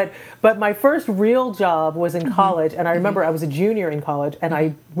not. But my first real job was in college. And I remember I was a junior in college. And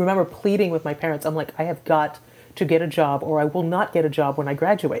I remember pleading with my parents. I'm like, I have got to get a job or I will not get a job when I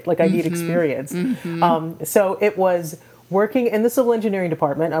graduate. Like I need experience. So it was working in the civil engineering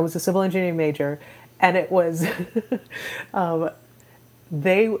department. I was a civil engineering major. And it was,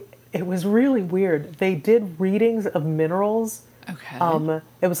 it was really weird. They did readings of minerals. Okay.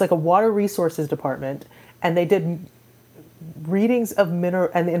 It was like a water resources department, and they did readings of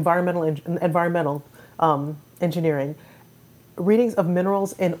environmental engineering, readings of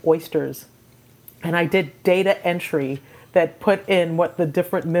minerals in oysters, and I did data entry that put in what the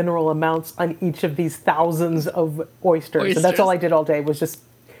different mineral amounts on each of these thousands of oysters. And that's all I did all day was just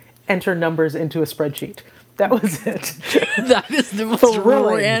enter numbers into a spreadsheet. That was it. That is the most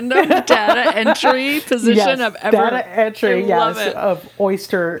random data entry position I've ever. Data entry, of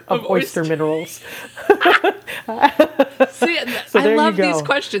oyster minerals. See, so I love these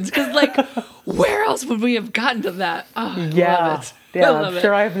questions because, like, where else would we have gotten to that? Oh, yeah, I love it. yeah. I'm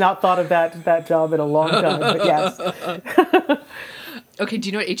sure I have not thought of that job in a long time, but yes. Okay, do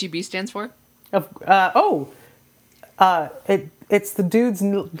you know what HEB stands for? It's the dude's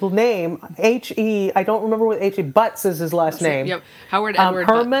name, H.E. I don't remember what H.E. Butts is his last name. Yep, Howard Edward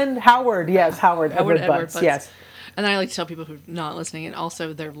Herman Butts. Howard, yes, Howard Edward Butts, yes. And then I like to tell people who are not listening, and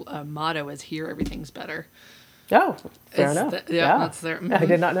also their motto is "Here, everything's better." Oh, fair enough. That's their. I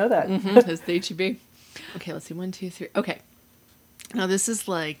did not know that. It's the HEB. Okay, let's see. 1, 2, 3. Okay, now this is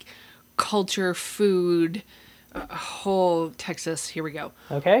like culture, food. Whole Texas. Here we go.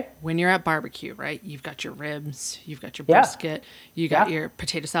 Okay. When you're at barbecue, right? You've got your ribs, you've got your brisket, you got your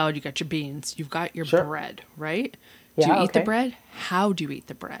potato salad, you got your beans, you've got your bread, right? Do you eat the bread? How do you eat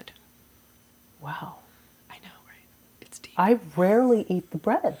the bread? Wow. I know, right? It's deep. I rarely eat the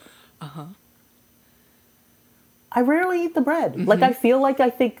bread. I rarely eat the bread. Like I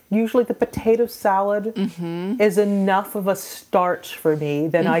think usually the potato salad is enough of a starch for me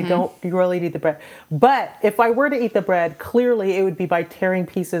that I don't really eat the bread. But if I were to eat the bread, clearly it would be by tearing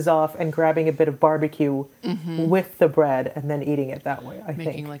pieces off and grabbing a bit of barbecue with the bread and then eating it that way, I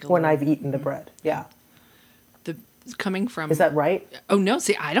think, like when I've eaten the bread. Yeah. Coming from... Is that right? Oh, no.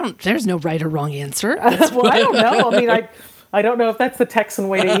 See, there's no right or wrong answer. Well, I don't know. I mean, I don't know if that's the Texan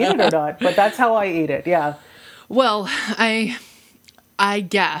way to eat it or not, but that's how I eat it. Yeah. Well, I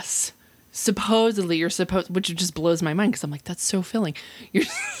guess supposedly you're supposed, which just blows my mind because I'm like, that's so filling. You're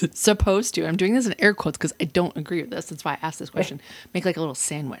supposed to. I'm doing this in air quotes because I don't agree with this. That's why I asked this question. Make like a little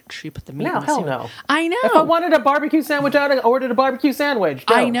sandwich. You put the meat in the hell sandwich. no. I know. If I wanted a barbecue sandwich, I would have ordered a barbecue sandwich.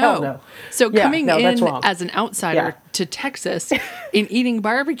 No, I know. Hell no. So coming in as an outsider to Texas in eating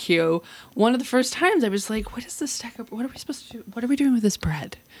barbecue, one of the first times I was like, what is this stack up? What are we supposed to do? What are we doing with this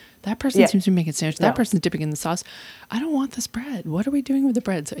bread? That person seems to be making a sandwich. That person's dipping in the sauce. I don't want this bread. What are we doing with the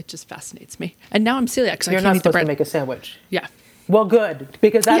bread? So it just fascinates me. And now I'm celiac, so I can't eat the bread. You're not supposed to make a sandwich. Yeah. Well, good,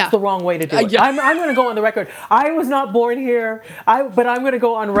 because that's Yeah. the wrong way to do it. Yeah. I'm going to go on the record. I was not born here, but I'm going to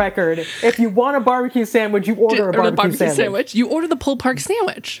go on record. If you want a barbecue sandwich, you order a barbecue sandwich. You order the pulled pork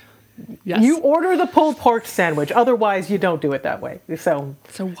sandwich. Yes. You order the pulled pork sandwich. Otherwise, you don't do it that way. So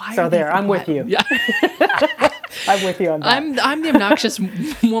why? So are they- there, I'm with you. Yeah. I'm with you on that. I'm the obnoxious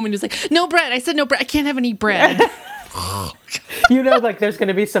woman who's like, no bread. I said no bread. I can't have any bread. You know, like there's going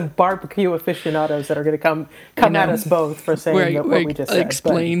to be some barbecue aficionados that are going to come know. at us both for saying what we just said.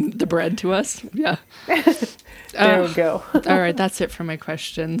 Explain the bread to us. Yeah. There we go. All right, that's it for my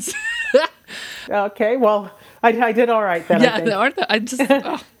questions. Okay, well, I did all right then. I Yeah, think. aren't they? I just,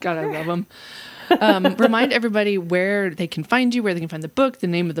 oh God, I love them. Remind everybody where they can find you, where they can find the book, the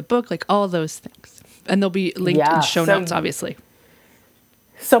name of the book, like all those things. And they'll be linked Yeah, in show so- notes, obviously.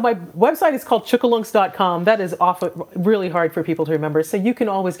 So my website is called chookalunks.com. That is often really hard for people to remember. So you can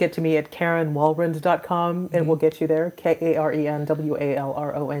always get to me at KarenWalrond.com, and we'll get you there,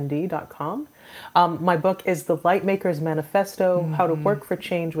 KarenWalrond.com. My book is The Lightmaker's Manifesto, How to Work for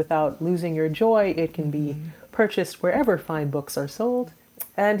Change Without Losing Your Joy. It can be purchased wherever fine books are sold.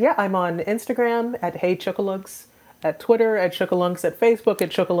 And yeah, I'm on Instagram at Hey Chookalunks, at Twitter at Chookalunks, at Facebook at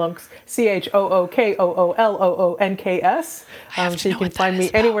Chookalunks, CHOOKOOLOONKS. So you can find me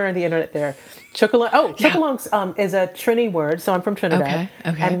anywhere on the internet there. Chookalunks is a Trini word, so I'm from Trinidad.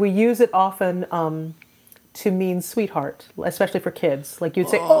 Okay. And we use it often to mean sweetheart, especially for kids. Like you'd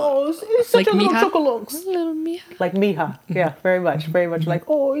say, oh, he's such Like a little Mija? Chookalunks. Little Mija. Like Mija. Yeah, very much. Very much like,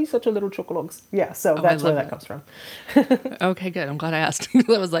 oh, he's such a little Chookalunks. Yeah, so that's where love that comes from. Okay, good. I'm glad I asked.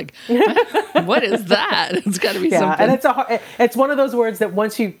 I was like, what is that? It's got to be Yeah, something. and it's one of those words that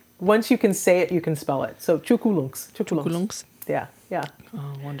once you can say it, you can spell it. So Chookalunks. Chookalunks. Yeah.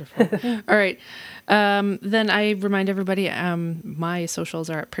 Oh, wonderful. All right. Then I remind everybody, my socials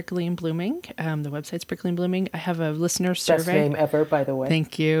are at Prickly and Blooming. The website's Prickly and Blooming. I have a listener Best survey. name ever, by the way.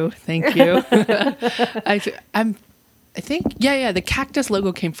 Thank you. I think, the cactus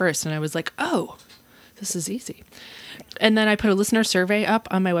logo came first, and I was like, oh, this is easy. And then I put a listener survey up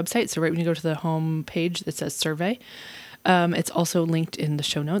on my website. So right when you go to the home page that says survey, it's also linked in the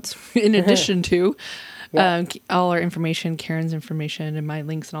show notes, in addition to all our information, Karen's information, and my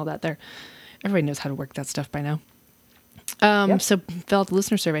links and all that there. Everybody knows how to work that stuff by now. So fill out the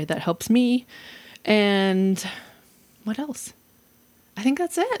listener survey. That helps me. And what else? I think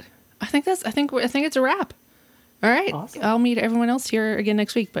that's it. I think it's a wrap. All right. Awesome. I'll meet everyone else here again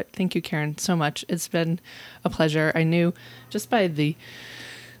next week. But thank you, Karen, so much. It's been a pleasure. I knew just by the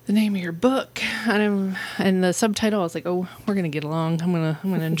name of your book and the subtitle, I was like, oh, we're gonna get along. I'm gonna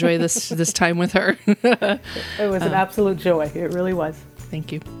enjoy this time with her. It was an absolute joy. It really was.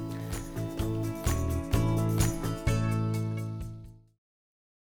 Thank you.